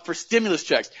every month for stimulus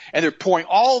checks. And they're pouring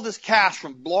all this cash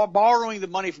from borrowing the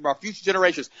money from our future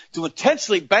generations to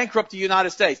intentionally bankrupt the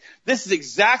United States. This is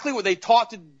exactly what they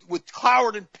taught with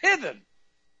Cloward and Piven.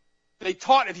 They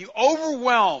taught if you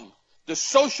overwhelm the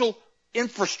social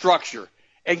infrastructure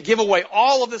and give away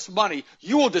all of this money,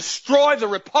 you will destroy the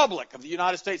Republic of the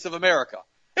United States of America.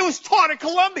 It was taught at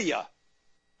Columbia.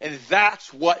 And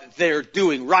that's what they're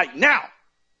doing right now.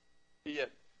 Yet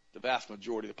the vast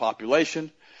majority of the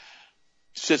population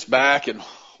sits back and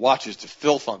watches the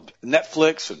filth on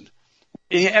Netflix and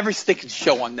every stinking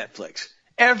show on Netflix.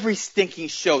 Every stinking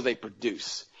show they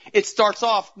produce. It starts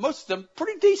off, most of them,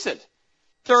 pretty decent.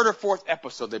 Third or fourth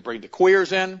episode, they bring the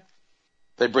queers in.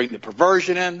 They bring the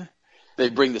perversion in. They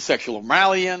bring the sexual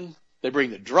immorality in. They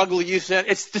bring the drug use in.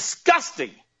 It's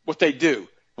disgusting what they do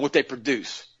and what they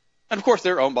produce. And, of course,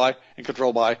 they're owned by and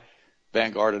controlled by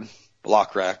Vanguard and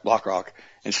Blackrock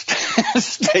and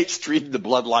State Street and the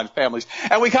bloodline families.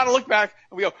 And we kind of look back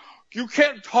and we go, you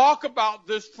can't talk about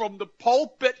this from the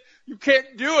pulpit. You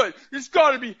can't do it. It's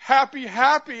got to be happy,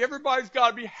 happy. Everybody's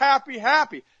got to be happy,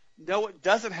 happy. No, it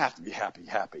doesn't have to be happy,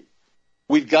 happy.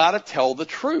 We've got to tell the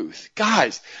truth.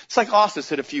 Guys, it's like Austin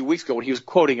said a few weeks ago when he was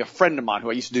quoting a friend of mine who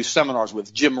I used to do seminars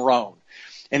with, Jim Rohn.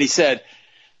 And he said,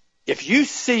 if you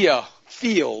see a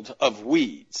field of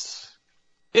weeds,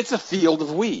 it's a field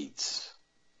of weeds.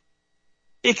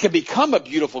 It can become a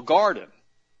beautiful garden,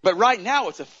 but right now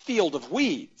it's a field of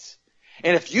weeds.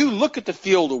 And if you look at the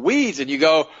field of weeds and you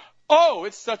go, oh,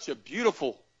 it's such a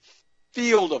beautiful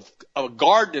field of a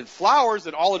garden and flowers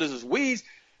and all it is weeds,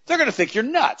 they're going to think you're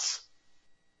nuts.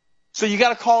 So you got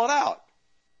to call it out.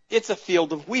 It's a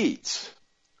field of weeds,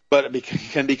 but it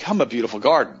can become a beautiful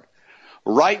garden.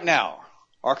 Right now,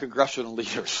 our congressional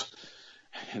leaders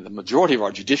and the majority of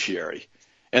our judiciary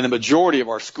and the majority of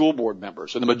our school board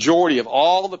members and the majority of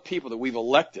all the people that we've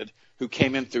elected who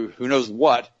came in through who knows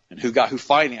what and who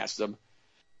financed them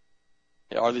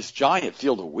are this giant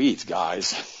field of weeds,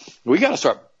 guys. We got to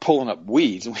start pulling up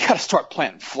weeds and we got to start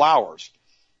planting flowers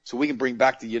so we can bring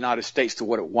back the United States to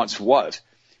what it once was.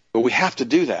 But we have to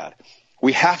do that.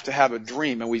 We have to have a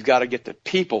dream, and we've got to get the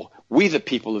people, we the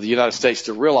people of the United States,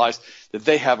 to realize that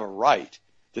they have a right,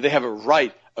 that they have a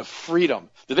right of freedom,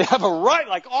 that they have a right,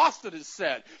 like Austin has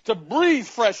said, to breathe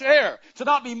fresh air, to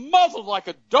not be muzzled like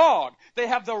a dog. They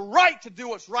have the right to do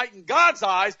what's right in God's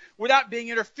eyes without being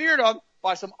interfered on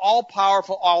by some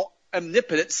all-powerful,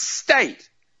 all-omnipotent state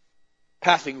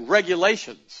passing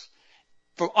regulations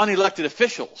from unelected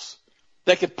officials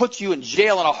that could put you in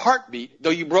jail in a heartbeat, though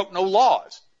you broke no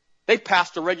laws. They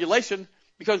passed a regulation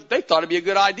because they thought it'd be a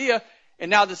good idea,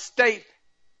 and now the state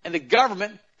and the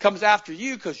government comes after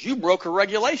you because you broke a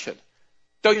regulation,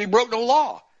 though you broke no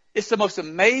law. It's the most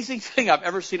amazing thing I've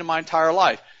ever seen in my entire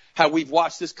life, how we've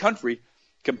watched this country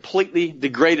completely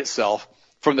degrade itself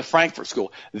from the Frankfurt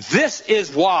School. This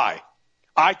is why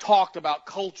I talked about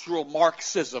cultural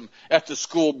Marxism at the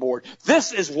school board.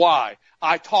 This is why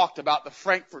I talked about the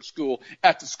Frankfurt School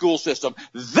at the school system.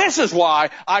 This is why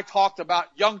I talked about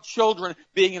young children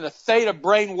being in a theta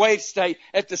brainwave state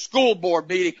at the school board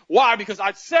meeting. Why? Because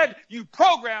I said you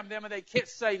program them and they can't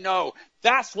say no.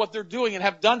 That's what they're doing and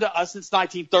have done to us since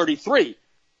 1933.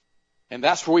 And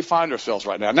that's where we find ourselves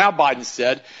right now. Now Biden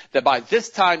said that by this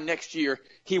time next year,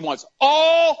 he wants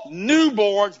all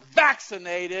newborns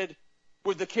vaccinated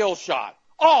with the kill shot.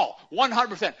 All,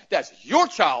 100%. That's your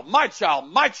child, my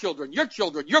children,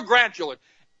 your grandchildren.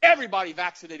 Everybody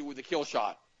vaccinated with the kill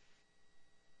shot.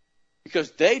 Because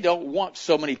they don't want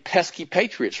so many pesky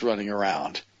patriots running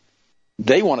around.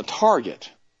 They want to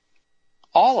target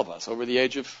all of us over the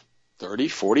age of 30,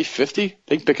 40, 50.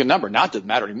 They can pick a number. Now it doesn't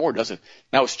matter anymore, does it?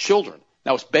 Now it's children.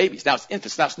 Now it's babies. Now it's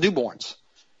infants. Now it's newborns.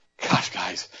 Gosh,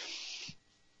 guys,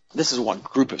 this is one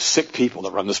group of sick people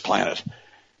that run this planet.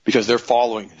 Because they're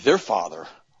following their father,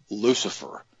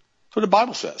 Lucifer. That's what the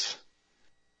Bible says.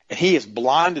 And he has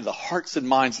blinded the hearts and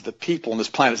minds of the people on this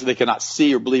planet so they cannot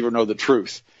see or believe or know the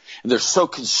truth. And they're so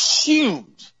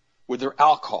consumed with their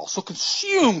alcohol, so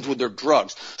consumed with their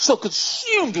drugs, so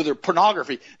consumed with their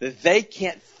pornography that they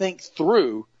can't think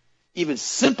through even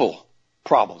simple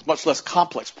problems, much less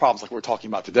complex problems like we're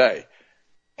talking about today.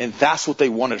 And that's what they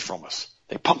wanted from us.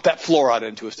 They pumped that fluoride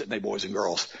into us, didn't they, boys and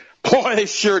girls? Boy, they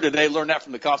sure did. They learned that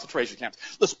from the concentration camps.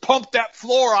 Let's pump that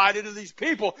fluoride into these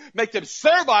people, make them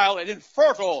servile and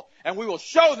infertile, and we will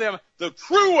show them the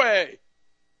true way.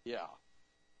 Yeah.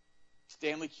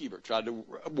 Stanley Kubrick tried to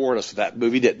warn us of that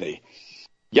movie, didn't he?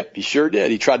 Yep, he sure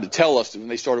did. He tried to tell us when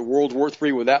they started World War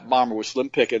III with that bomber with Slim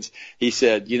Pickens. He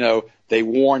said, they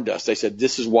warned us. They said,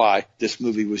 this is why this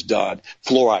movie was done.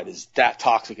 Fluoride is that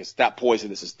toxic. It's that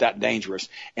poisonous. It's that dangerous.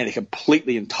 And it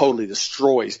completely and totally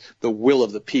destroys the will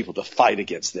of the people to fight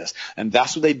against this. And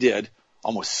that's what they did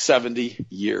almost 70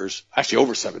 years, actually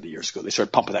over 70 years ago. They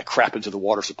started pumping that crap into the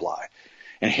water supply.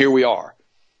 And here we are.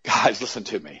 Guys, listen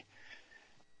to me.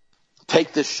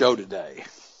 Take this show today.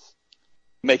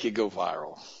 Make it go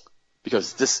viral,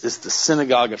 because this is the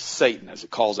synagogue of Satan, as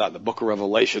it calls out in the book of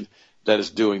Revelation, that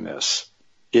is doing this.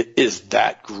 It is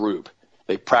that group.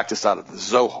 They practice out of the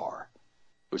Zohar,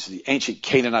 which is the ancient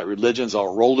Canaanite religions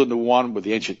all rolled into one, with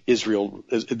the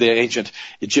ancient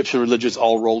Egyptian religions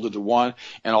all rolled into one,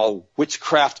 and all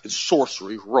witchcraft and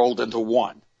sorcery rolled into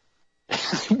one.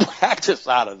 They practice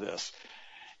out of this.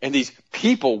 And these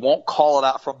people won't call it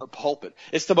out from the pulpit.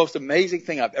 It's the most amazing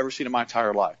thing I've ever seen in my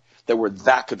entire life. That were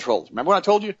that controlled. Remember when I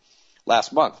told you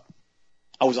last month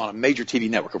I was on a major TV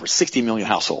network, over 60 million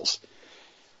households,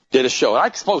 did a show, and I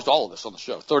exposed all of this on the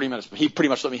show, 30 minutes, but he pretty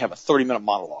much let me have a 30-minute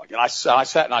monologue. And I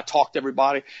sat and I talked to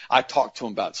everybody. I talked to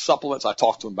him about supplements. I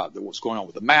talked to him about what's going on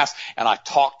with the mass, and I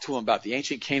talked to him about the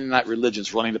ancient Canaanite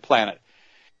religions running the planet.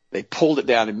 They pulled it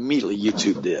down immediately.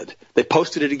 YouTube did. They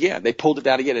posted it again. They pulled it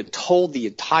down again and told the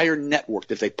entire network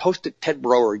that if they posted Ted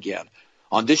Broer again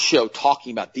on this show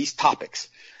talking about these topics,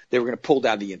 they were going to pull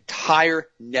down the entire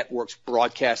network's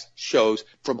broadcast shows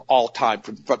from all time,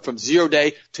 from 0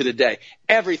 day to today.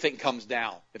 Everything comes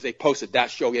down if they posted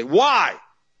that show again. Why?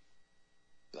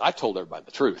 I told everybody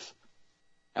the truth.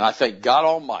 And I thank God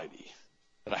Almighty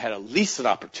that I had at least an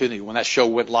opportunity when that show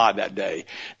went live that day,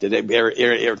 that it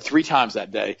aired 3 times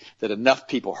that day, that enough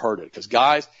people heard it. Because,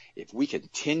 guys, if we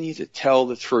continue to tell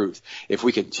the truth, if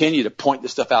we continue to point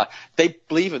this stuff out, they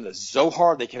believe in the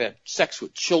Zohar, they can have sex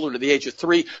with children at the age of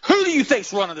 3. Who do you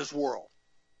think's running this world?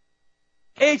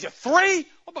 Age of 3? What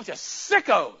a bunch of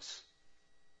sickos.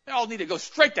 They all need to go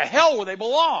straight to hell where they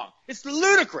belong. It's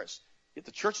ludicrous. Yet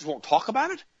the churches won't talk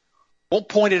about it? Won't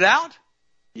point it out?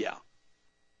 Yeah.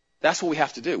 That's what we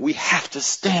have to do. We have to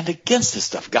stand against this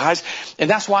stuff, guys. And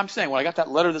that's why I'm saying, when I got that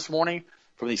letter this morning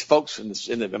from these folks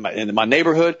in my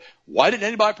neighborhood, why didn't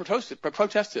anybody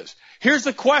protest this? Here's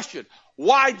the question.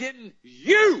 Why didn't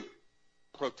you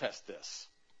protest this?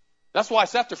 That's why I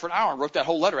sat there for an hour and wrote that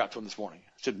whole letter out to them this morning.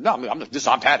 I said, no,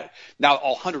 I've had it. Now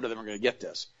all 100 of them are going to get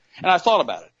this. And I thought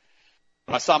about it.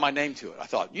 When I saw my name to it, I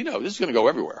thought, this is going to go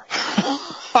everywhere.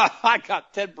 I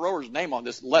got Ted Broer's name on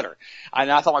this letter.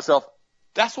 And I thought to myself,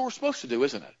 that's what we're supposed to do,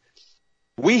 isn't it?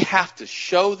 We have to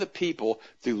show the people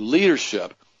through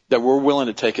leadership that we're willing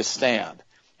to take a stand.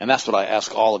 And that's what I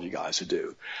ask all of you guys to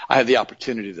do. I had the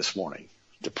opportunity this morning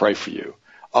to pray for you.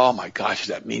 Oh, my gosh,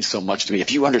 that means so much to me.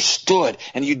 If you understood,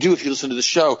 and you do if you listen to the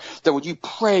show, that when you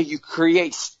pray, you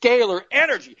create scalar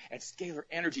energy. And scalar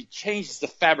energy changes the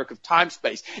fabric of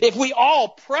time-space. If we all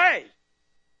pray,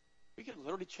 we can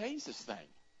literally change this thing.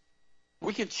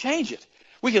 We can change it.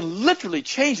 We can literally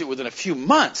change it within a few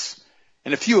months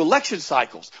and a few election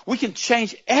cycles. We can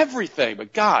change everything.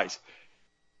 But guys,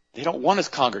 they don't want us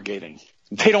congregating.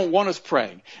 They don't want us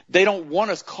praying. They don't want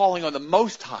us calling on the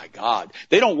Most High God.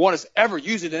 They don't want us ever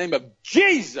using the name of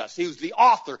Jesus. He was the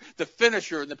author, the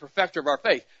finisher, and the perfecter of our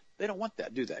faith. They don't want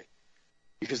that, do they?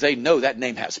 Because they know that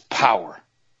name has power.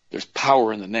 There's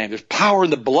power in the name. There's power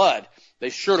in the blood. They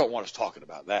sure don't want us talking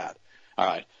about that. All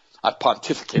right. I've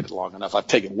pontificated long enough. I've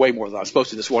taken way more than I was supposed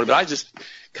to this morning, but I just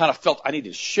kind of felt I needed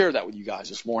to share that with you guys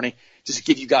this morning, just to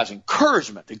give you guys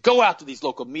encouragement to go out to these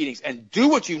local meetings and do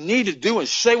what you need to do and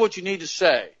say what you need to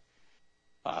say.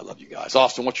 I love you guys.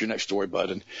 Austin, what's your next story, bud?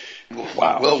 And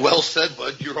wow. Well said,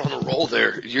 bud. You're on a roll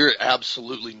there. You're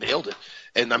absolutely nailed it.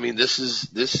 And I mean, this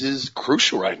is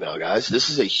crucial right now, guys. This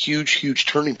is a huge, huge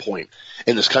turning point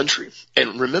in this country.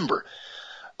 And remember,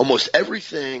 almost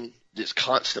everything that's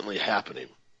constantly happening,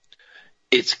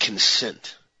 it's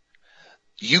consent.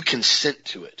 You consent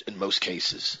to it in most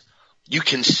cases. You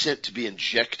consent to be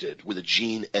injected with a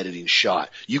gene editing shot.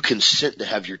 You consent to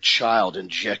have your child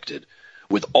injected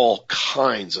with all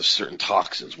kinds of certain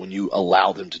toxins when you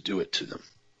allow them to do it to them.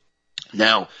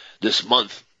 Now, this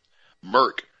month,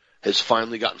 Merck has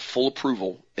finally gotten full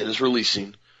approval and is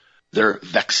releasing their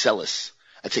Vaxelis.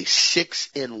 That's a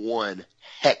 6-in-1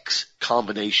 hex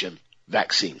combination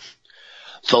vaccine.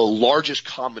 The largest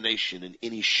combination in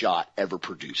any shot ever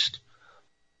produced.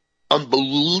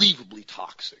 unbelievably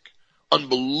toxic,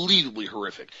 unbelievably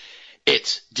horrific.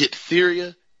 It's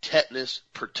diphtheria, tetanus,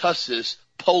 pertussis,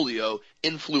 polio,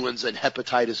 influenza, and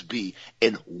hepatitis B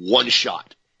in one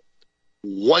shot.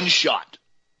 One shot.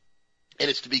 And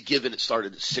it's to be given, it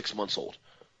started at 6 months old.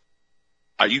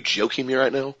 Are you joking me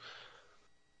right now?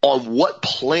 On what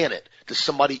planet does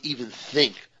somebody even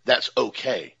think that's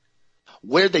okay?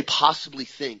 Where they possibly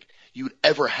think you would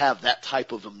ever have that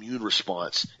type of immune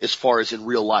response as far as in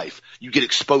real life. You get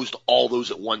exposed to all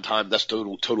those at one time. That's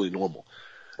totally normal.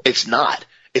 It's not.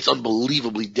 It's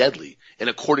unbelievably deadly. And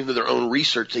according to their own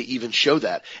research, they even show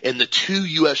that. In the 2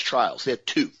 U.S. trials, they had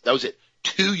 2. That was it.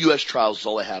 2 U.S. trials is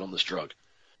all they had on this drug.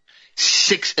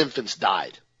 6 infants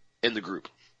died in the group.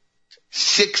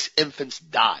 6 infants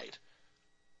died.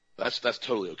 That's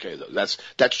totally okay though. That's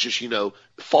just,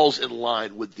 falls in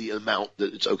line with the amount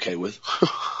that it's okay with.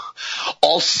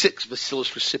 All 6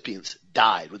 Bacillus recipients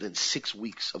died within 6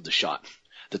 weeks of the shot.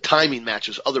 The timing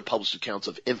matches other published accounts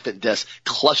of infant deaths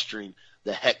clustering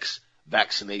the Hex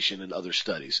vaccination and other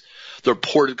studies. The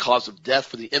reported cause of death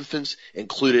for the infants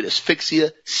included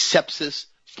asphyxia, sepsis,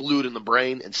 fluid in the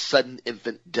brain, and sudden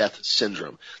infant death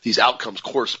syndrome. These outcomes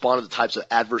correspond to the types of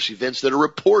adverse events that are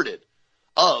reported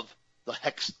of the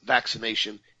Hex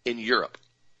vaccination in Europe.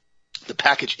 The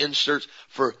package inserts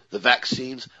for the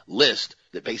vaccines list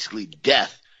that basically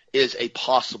death is a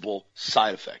possible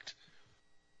side effect.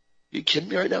 You kidding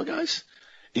me right now, guys?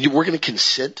 We're going to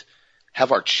consent,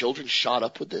 have our children shot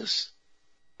up with this?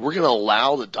 We're going to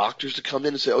allow the doctors to come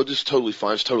in and say, oh, this is totally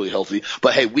fine, it's totally healthy,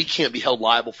 but hey, we can't be held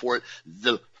liable for it.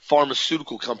 The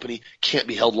pharmaceutical company can't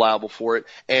be held liable for it.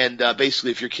 And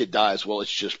basically, if your kid dies, well,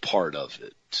 it's just part of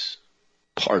it.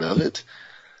 Part of it?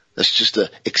 That's just an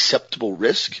acceptable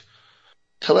risk?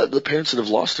 Tell that to the parents that have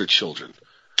lost their children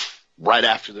right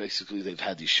after basically they've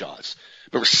had these shots.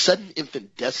 Remember, sudden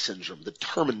infant death syndrome, the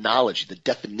terminology, the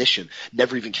definition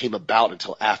never even came about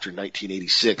until after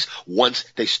 1986, once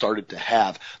they started to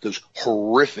have those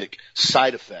horrific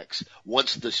side effects,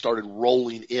 once they started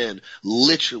rolling in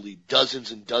literally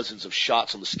dozens and dozens of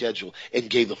shots on the schedule and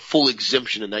gave the full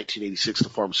exemption in 1986 to the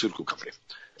pharmaceutical company.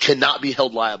 Cannot be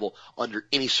held liable under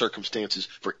any circumstances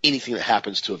for anything that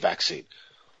happens to a vaccine.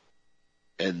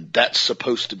 And that's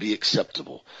supposed to be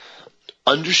acceptable.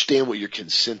 Understand what you're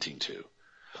consenting to.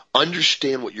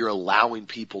 Understand what you're allowing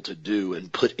people to do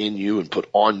and put in you and put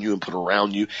on you and put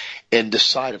around you, and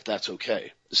decide if that's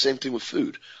okay. The same thing with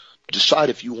food. Decide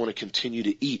if you want to continue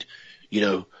to eat,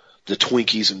 the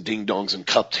Twinkies and Ding Dongs and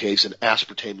cupcakes and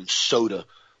aspartame and soda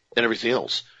and everything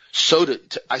else. Soda,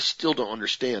 I still don't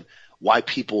understand why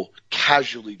people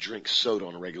casually drink soda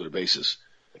on a regular basis,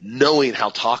 knowing how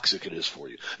toxic it is for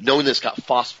you, knowing that it's got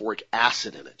phosphoric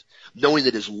acid in it, knowing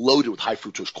that it's loaded with high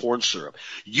fructose corn syrup.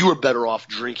 You are better off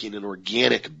drinking an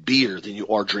organic beer than you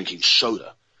are drinking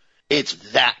soda. It's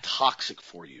that toxic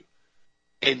for you.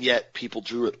 And yet people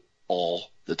do it all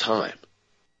the time.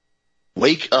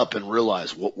 Wake up and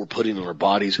realize what we're putting in our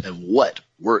bodies and what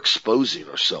we're exposing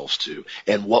ourselves to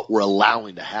and what we're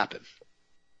allowing to happen.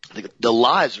 The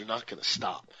lies are not going to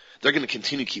stop. They're going to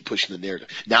continue to keep pushing the narrative.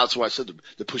 Now that's why I said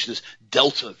they're pushing this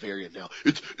Delta variant now.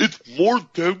 It's more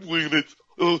deadly and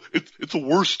it's a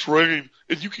worse strain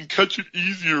and you can catch it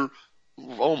easier.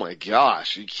 Oh my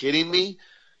gosh, are you kidding me?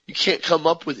 You can't come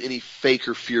up with any fake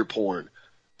or fear porn.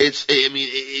 It's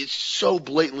so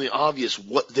blatantly obvious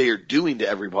what they are doing to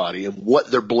everybody and what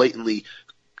they're blatantly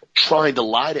trying to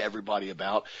lie to everybody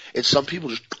about. And some people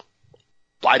just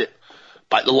bite it.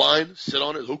 Bite the line, sit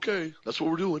on it, okay, that's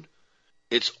what we're doing.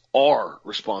 It's our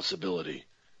responsibility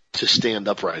to stand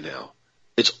up right now.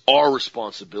 It's our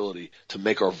responsibility to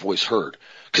make our voice heard.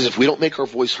 Because if we don't make our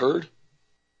voice heard,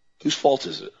 whose fault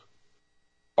is it?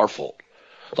 Our fault.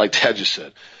 Like Dad just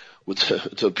said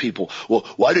to people, well,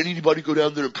 why didn't anybody go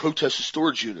down there and protest the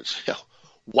storage units? Hell,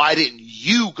 why didn't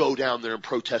you go down there and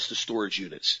protest the storage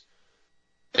units?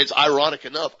 It's ironic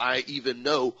enough, I even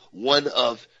know one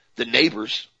of the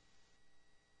neighbors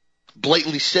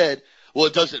blatantly said, well,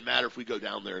 it doesn't matter if we go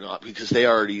down there or not because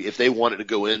if they wanted to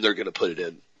go in, they're going to put it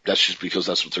in. That's just because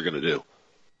that's what they're going to do.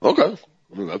 Okay.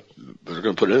 They're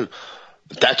going to put it in.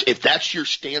 If that's your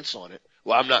stance on it,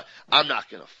 well, I'm not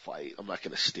going to fight. I'm not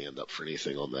going to stand up for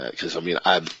anything on that because I'm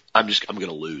going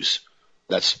to lose.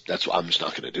 That's why I'm just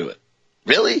not going to do it.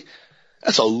 Really?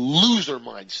 That's a loser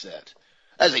mindset.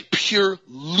 That is a pure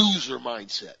loser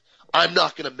mindset. I'm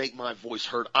not going to make my voice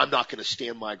heard. I'm not going to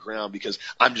stand my ground because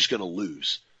I'm just going to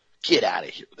lose. Get out of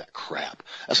here with that crap.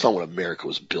 That's not what America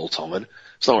was built on.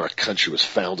 It's not what our country was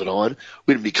founded on.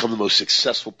 We didn't become the most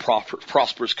successful,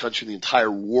 prosperous country in the entire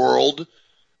world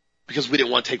because we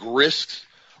didn't want to take risks.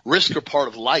 Risks are part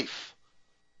of life.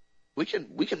 We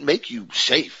can make you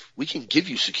safe. We can give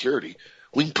you security.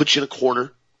 We can put you in a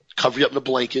corner, cover you up in a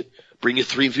blanket, bring you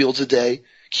 3 meals a day,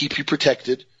 keep you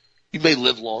protected. You may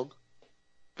live long,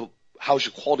 but how's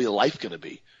your quality of life going to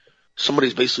be?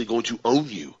 Somebody's basically going to own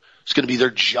you. It's going to be their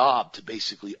job to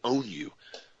basically own you.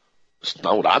 It's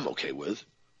not what I'm okay with.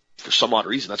 For some odd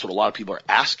reason, that's what a lot of people are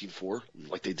asking for,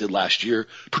 like they did last year.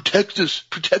 Protect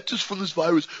us from this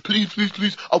virus. Please, please,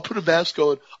 please. I'll put a mask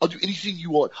on. I'll do anything you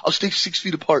want. I'll stay 6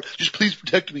 feet apart. Just please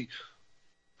protect me.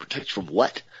 Protect from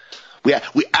what? We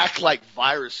act like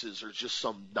viruses are just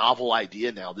some novel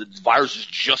idea now. The viruses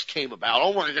just came about.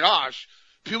 Oh my gosh,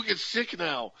 people get sick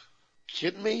now.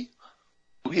 Kidding me?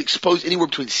 We expose anywhere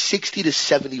between 60 to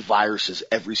 70 viruses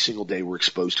every single day we're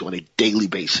exposed to on a daily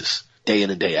basis, day in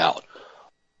and day out.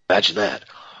 Imagine that.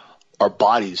 Our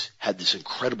bodies had this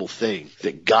incredible thing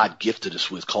that God gifted us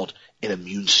with called an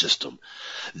immune system.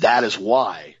 That is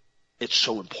why it's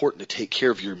so important to take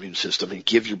care of your immune system and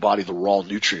give your body the raw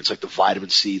nutrients like the vitamin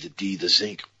C, the D, the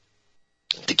zinc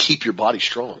to keep your body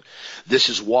strong. This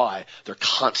is why they're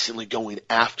constantly going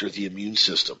after the immune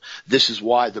system. This is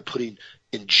why they're putting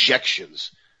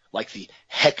injections like the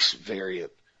Hex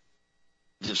variant,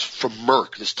 this from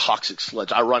Merck, this toxic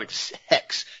sludge, ironic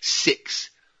Hex 6.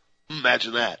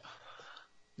 Imagine that.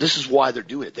 This is why they're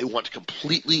doing it. They want to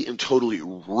completely and totally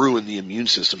ruin the immune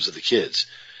systems of the kids.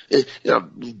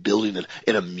 Building an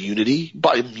immunity.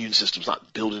 By immune systems,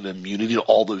 not building an immunity to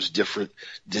all those different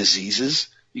diseases.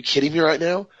 You kidding me right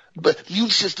now? But immune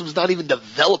system's not even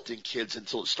developed in kids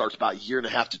until it starts about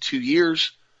 1.5 to 2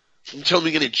 years. You tell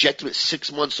me you're going to inject them at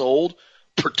 6 months old?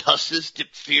 Pertussis,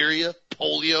 diphtheria,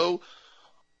 polio,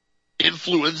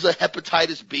 influenza,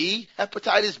 hepatitis B?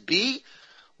 Hepatitis B?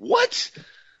 What?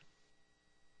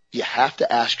 You have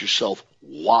to ask yourself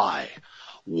why.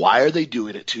 Why are they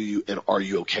doing it to you, and are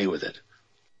you okay with it?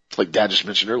 Like Dad just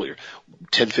mentioned earlier,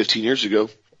 10, 15 years ago,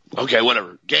 okay,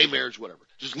 whatever, gay marriage, whatever.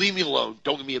 Just leave me alone.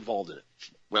 Don't get me involved in it.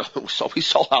 Well, we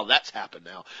saw how that's happened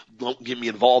now. Don't get me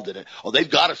involved in it. Oh, they've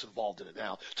got us involved in it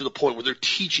now to the point where they're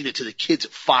teaching it to the kids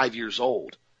at 5 years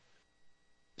old.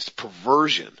 It's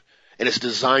perversion, and it's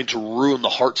designed to ruin the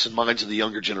hearts and minds of the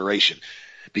younger generation.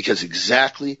 Because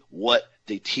exactly what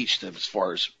they teach them as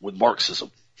far as with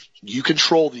Marxism. You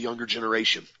control the younger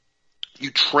generation.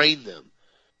 You train them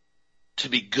to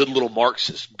be good little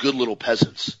Marxists, good little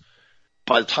peasants.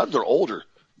 By the time they're older,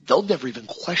 they'll never even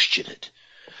question it.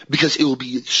 Because it will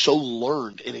be so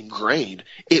learned and ingrained,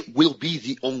 it will be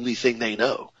the only thing they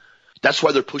know. That's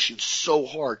why they're pushing so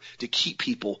hard to keep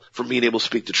people from being able to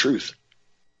speak the truth.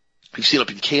 You've seen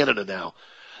up in Canada now,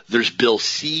 there's Bill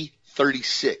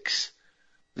C-36.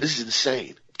 This is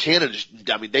insane. Canada,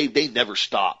 I mean, they never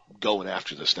stop going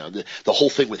after this now. The whole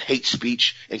thing with hate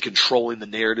speech and controlling the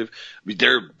narrative, I mean,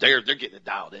 they're getting it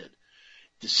dialed in.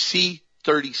 The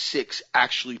C-36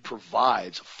 actually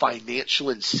provides financial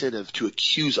incentive to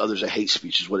accuse others of hate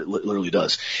speech is what it literally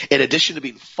does. In addition to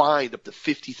being fined up to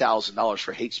 $50,000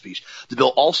 for hate speech, the bill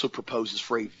also proposes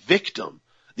for a victim,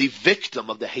 the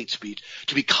victim of the hate speech,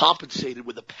 to be compensated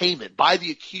with a payment by the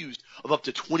accused of up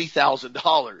to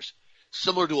 $20,000.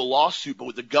 Similar to a lawsuit, but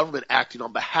with the government acting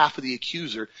on behalf of the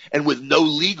accuser and with no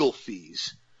legal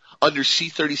fees. Under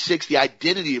C-36, the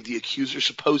identity of the accuser's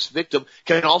supposed victim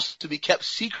can also be kept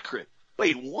secret.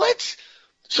 Wait, what?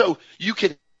 So you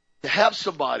can have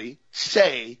somebody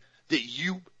say that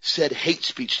you said hate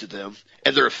speech to them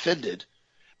and they're offended,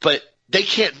 but they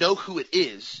can't know who it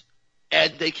is,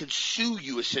 and they can sue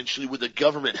you essentially with the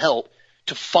government help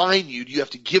to fine you. You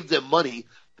have to give them money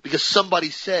because somebody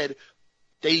said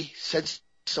they said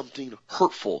something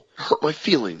hurtful, hurt my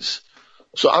feelings.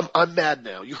 So I'm mad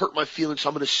now. You hurt my feelings, so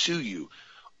I'm going to sue you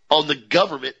on the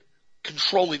government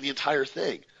controlling the entire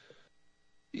thing.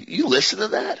 You listen to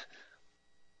that?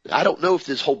 I don't know if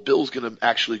this whole bill is going to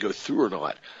actually go through or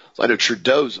not. So I know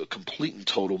Trudeau's a complete and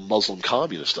total Muslim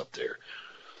communist up there.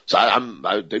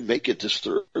 So they may get this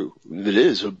through. If it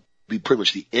is, it'll be pretty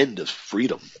much the end of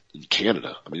freedom in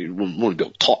Canada. I mean, you won't be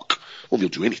able to talk. You won't be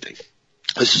able to do anything.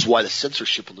 This is why the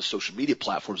censorship on the social media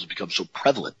platforms has become so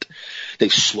prevalent.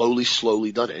 They've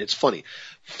slowly done it. And it's funny.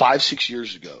 5-6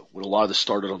 years ago, when a lot of this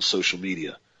started on social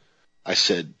media, I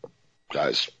said,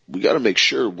 guys, we got to make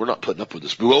sure we're not putting up with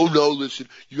this. But, oh, no, listen,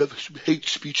 you have some hate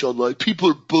speech online. People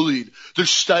are bullied. They're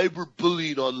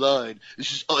cyberbullying online.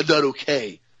 This is not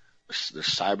okay. They're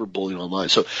cyberbullying online.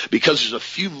 So because there's a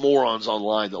few morons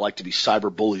online that like to be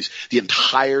cyberbullies, the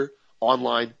entire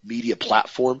online media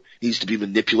platform needs to be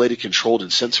manipulated, controlled,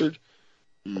 and censored?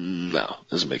 No,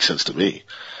 doesn't make sense to me.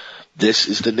 This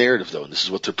is the narrative, though, and this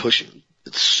is what they're pushing.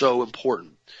 It's so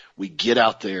important we get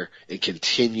out there and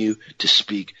continue to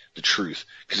speak the truth.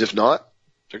 Because if not,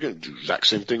 They're going to do the exact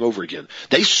same thing over again.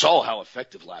 They saw how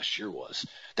effective last year was.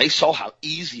 They saw how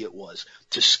easy it was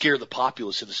to scare the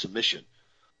populace into submission.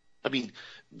 I mean,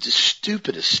 the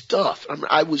stupidest stuff. I mean,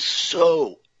 I was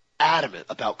so adamant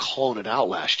about calling it out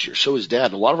last year. So is Dad,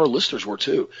 and a lot of our listeners were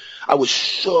too. I was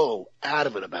so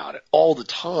adamant about it all the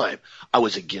time. I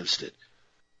was against it,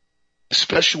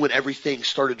 especially when everything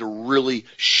started to really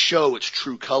show its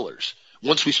true colors.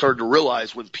 Once we started to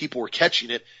realize when people were catching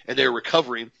it and they were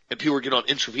recovering and people were getting on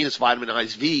intravenous vitamin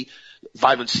C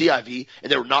IV,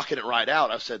 and they were knocking it right out,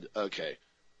 I said, okay,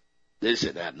 this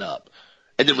isn't adding up.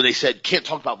 And then when they said, can't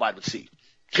talk about vitamin C,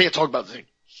 can't talk about the thing,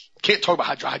 can't talk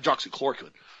about hydroxychloroquine.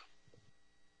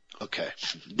 Okay.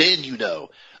 Then you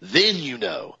know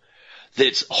that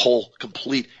it's a whole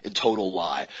complete and total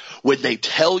lie. When they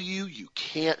tell you you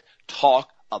can't talk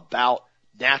about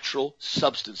natural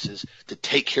substances to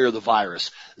take care of the virus,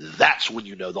 that's when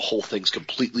you know the whole thing's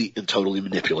completely and totally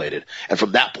manipulated. And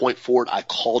from that point forward, I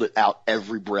called it out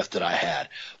every breath that I had.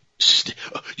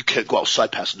 You can't go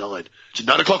outside past 9. It's a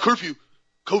 9 o'clock curfew.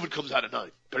 COVID comes out at 9.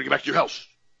 Better get back to your house.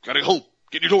 Gotta go home.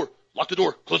 Get in your door. Lock the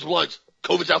door. Close the blinds.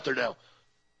 COVID's out there now.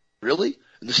 Really?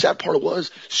 And the sad part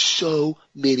was so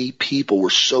many people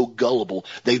were so gullible.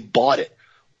 They bought it.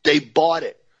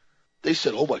 They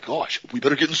said, oh my gosh, we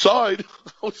better get inside.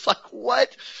 I was like,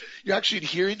 what? You're actually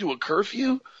adhering to a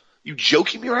curfew? You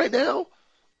joking me right now?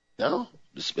 No,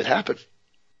 it happened.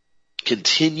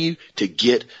 Continue to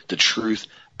get the truth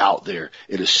out there.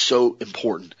 It is so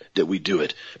important that we do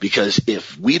it, because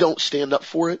if we don't stand up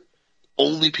for it,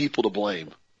 only people to blame.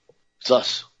 It's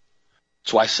us.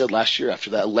 That's why I said last year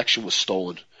after that election was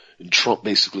stolen and Trump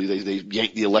basically, they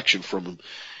yanked the election from him.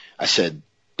 I said,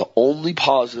 the only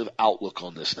positive outlook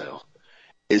on this now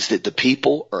is that the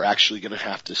people are actually going to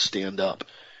have to stand up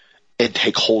and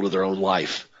take hold of their own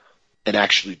life and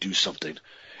actually do something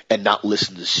and not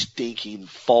listen to stinking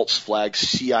false flag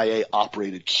CIA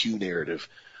operated Q narrative.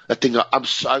 That thing, I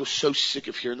was so sick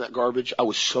of hearing that garbage. I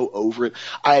was so over it.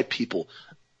 I had people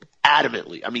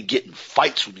adamantly, getting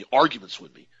fights with me, arguments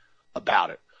with me about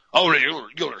it. Oh, you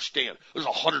don't understand. There's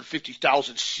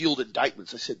 150,000 sealed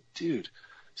indictments. I said, dude,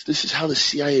 this is how the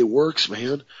CIA works,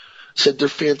 man. I said, they're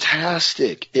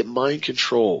fantastic at mind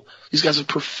control. These guys have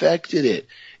perfected it.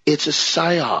 It's a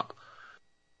psyop.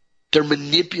 They're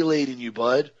manipulating you,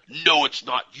 bud. No, it's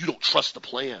not. You don't trust the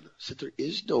plan. I said, there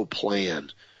is no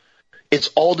plan.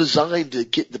 It's all designed to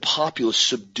get the populace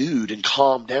subdued and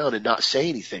calm down and not say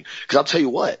anything. Because I'll tell you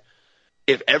what,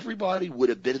 if everybody would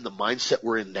have been in the mindset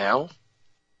we're in now,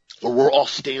 where we're all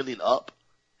standing up,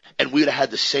 and we would have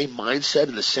had the same mindset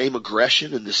and the same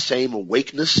aggression and the same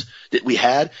awakeness that we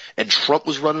had, and Trump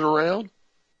was running around,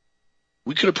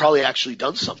 we could have probably actually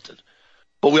done something.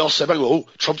 But we all said, oh,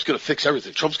 Trump's going to fix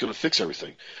everything. Trump's going to fix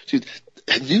everything. Dude,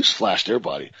 newsflash to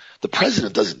everybody. The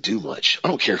president doesn't do much. I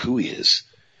don't care who he is.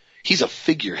 He's a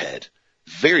figurehead.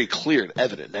 Very clear and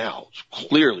evident now.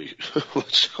 Clearly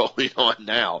what's going on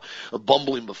now. A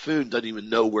bumbling buffoon doesn't even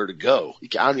know where to go. I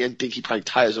don't even think he probably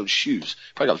tie his own shoes.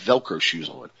 Probably got Velcro shoes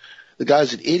on. The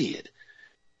guy's an idiot.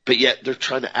 But yet they're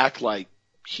trying to act like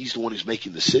he's the one who's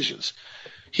making decisions.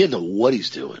 He doesn't know what he's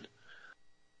doing.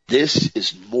 This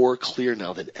is more clear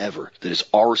now than ever that it's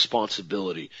our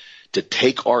responsibility to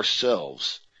take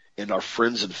ourselves and our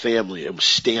friends and family and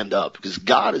stand up, because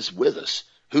God is with us.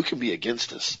 Who can be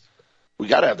against us? We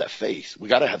got to have that faith. We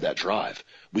got to have that drive.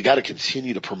 We got to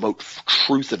continue to promote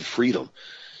truth and freedom,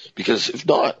 because if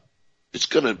not, it's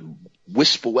going to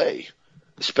wisp away,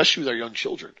 especially with our young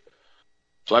children.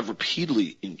 So I've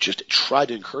repeatedly just tried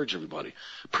to encourage everybody,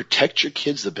 protect your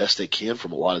kids the best they can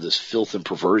from a lot of this filth and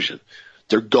perversion.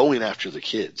 They're going after the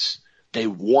kids. They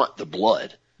want the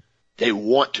blood. They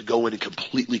want to go in and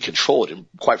completely control it. And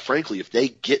quite frankly, if they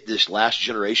get this last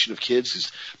generation of kids,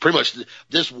 is pretty much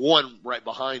this one right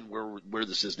behind where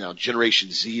this is now, Generation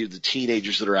Z, the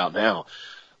teenagers that are out now,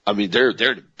 they're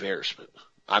an embarrassment.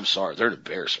 I'm sorry, they're an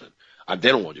embarrassment. They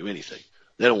don't want to do anything.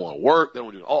 They don't want to work. They don't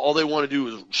want to do all they want to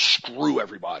do is screw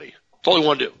everybody. That's all they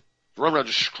want to do. Run around,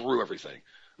 just screw everything.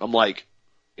 I'm like,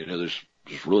 there's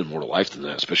really more to life than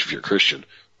that, especially if you're a Christian.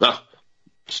 No,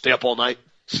 stay up all night,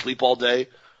 sleep all day.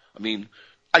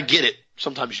 I get it.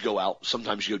 Sometimes you go out.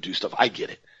 Sometimes you go do stuff. I get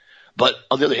it. But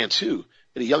on the other hand, too,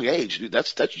 at a young age, dude,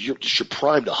 that's your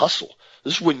prime to hustle.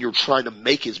 This is when you're trying to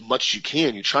make as much as you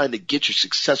can. You're trying to get your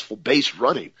successful base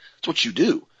running. That's what you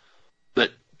do.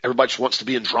 But everybody just wants to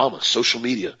be in drama, social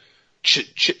media,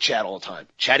 chit chat all the time.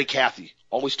 Chatty Cathy,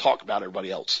 always talk about everybody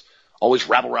else. Always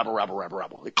rabble.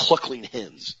 Like cluckling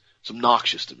hens. It's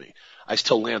obnoxious to me. I used to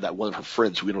tell Lana that one of her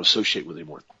friends who we don't associate with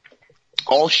anymore.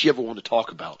 All she ever wanted to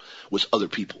talk about was other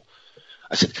people.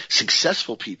 I said,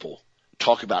 successful people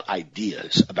talk about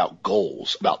ideas, about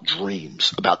goals, about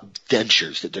dreams, about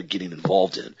ventures that they're getting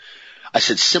involved in. I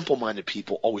said simple-minded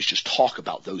people always just talk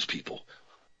about those people.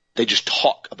 They just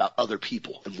talk about other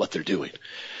people and what they're doing.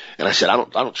 And I said, I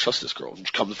don't trust this girl.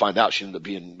 And come to find out, she ended up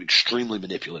being extremely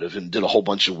manipulative and did a whole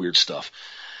bunch of weird stuff.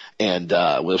 And we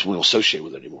don't associate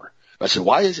with her anymore. I said,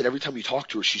 why is it every time you talk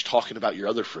to her, she's talking about your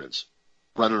other friends,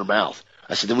 running her mouth?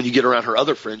 I said, then when you get around her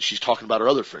other friends, she's talking about her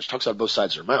other friends. She talks out of both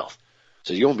sides of her mouth. I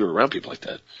said, you don't want to be around people like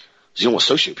that. You don't want to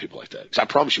associate with people like that. Because I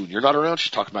promise you, when you're not around,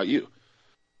 she's talking about you.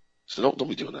 So don't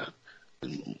be doing that.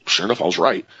 And sure enough, I was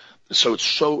right. And so it's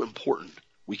so important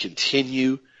we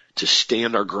continue to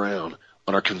stand our ground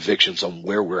on our convictions on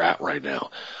where we're at right now,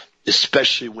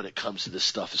 especially when it comes to this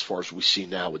stuff as far as we see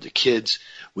now with the kids,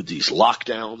 with these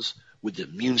lockdowns, with the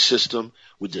immune system,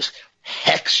 with this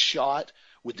hex shot,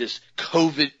 with this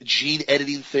COVID gene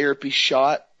editing therapy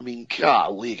shot. I mean,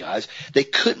 golly, guys, they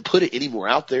couldn't put it any more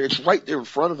out there. It's right there in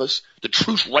front of us. The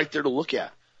truth's right there to look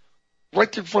at.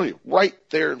 Right there in front of you. Right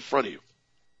there in front of you.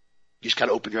 You just got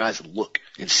to open your eyes and look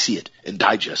and see it and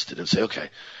digest it and say, okay,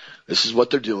 this is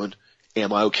what they're doing.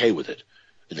 Am I okay with it?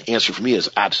 And the answer for me is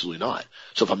absolutely not.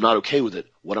 So if I'm not okay with it,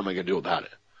 what am I going to do about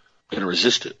it? I'm going to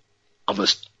resist it. I'm going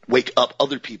to wake up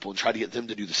other people and try to get them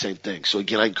to do the same thing. So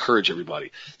again, I encourage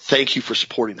everybody. Thank you for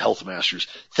supporting Health Masters.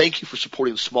 Thank you for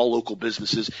supporting small local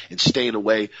businesses and staying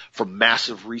away from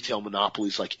massive retail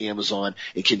monopolies like Amazon,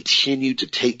 and continue to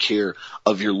take care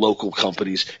of your local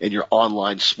companies and your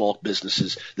online small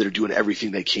businesses that are doing everything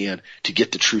they can to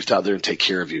get the truth out there and take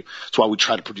care of you. That's why we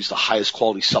try to produce the highest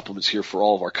quality supplements here for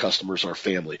all of our customers and our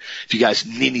family. If you guys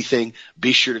need anything,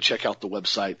 be sure to check out the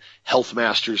website,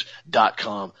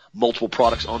 healthmasters.com. Multiple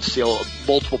products on sale,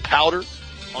 multiple powder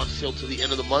on sale to the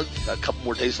end of the month. Got a couple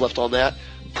more days left on that.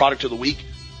 Product of the week,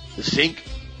 the zinc.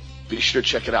 Be sure to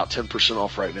check it out. 10%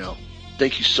 off right now.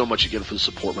 Thank you so much again for the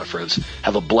support, my friends.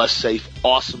 Have a blessed, safe,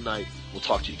 awesome night. We'll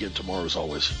talk to you again tomorrow as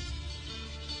always.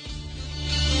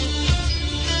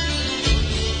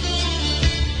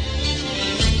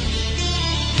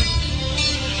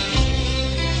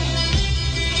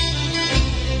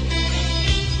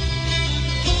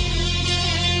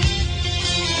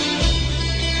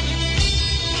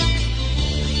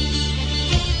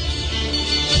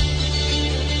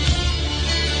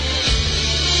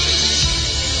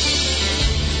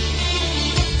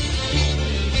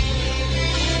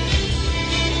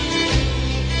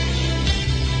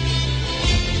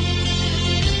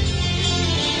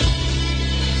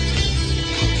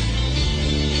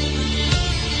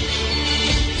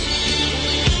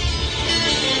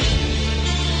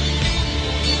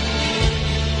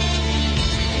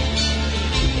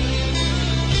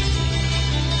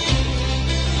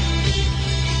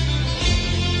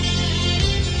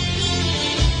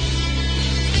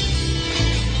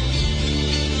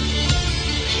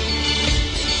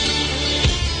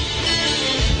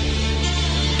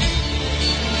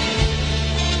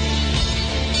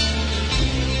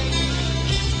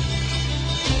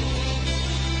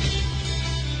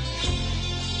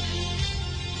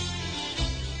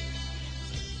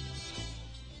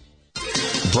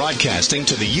 Broadcasting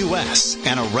to the U.S.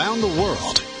 and around the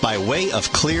world by way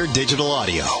of clear digital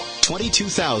audio,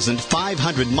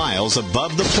 22,500 miles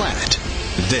above the planet.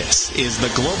 This is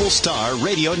the Global Star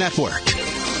Radio Network.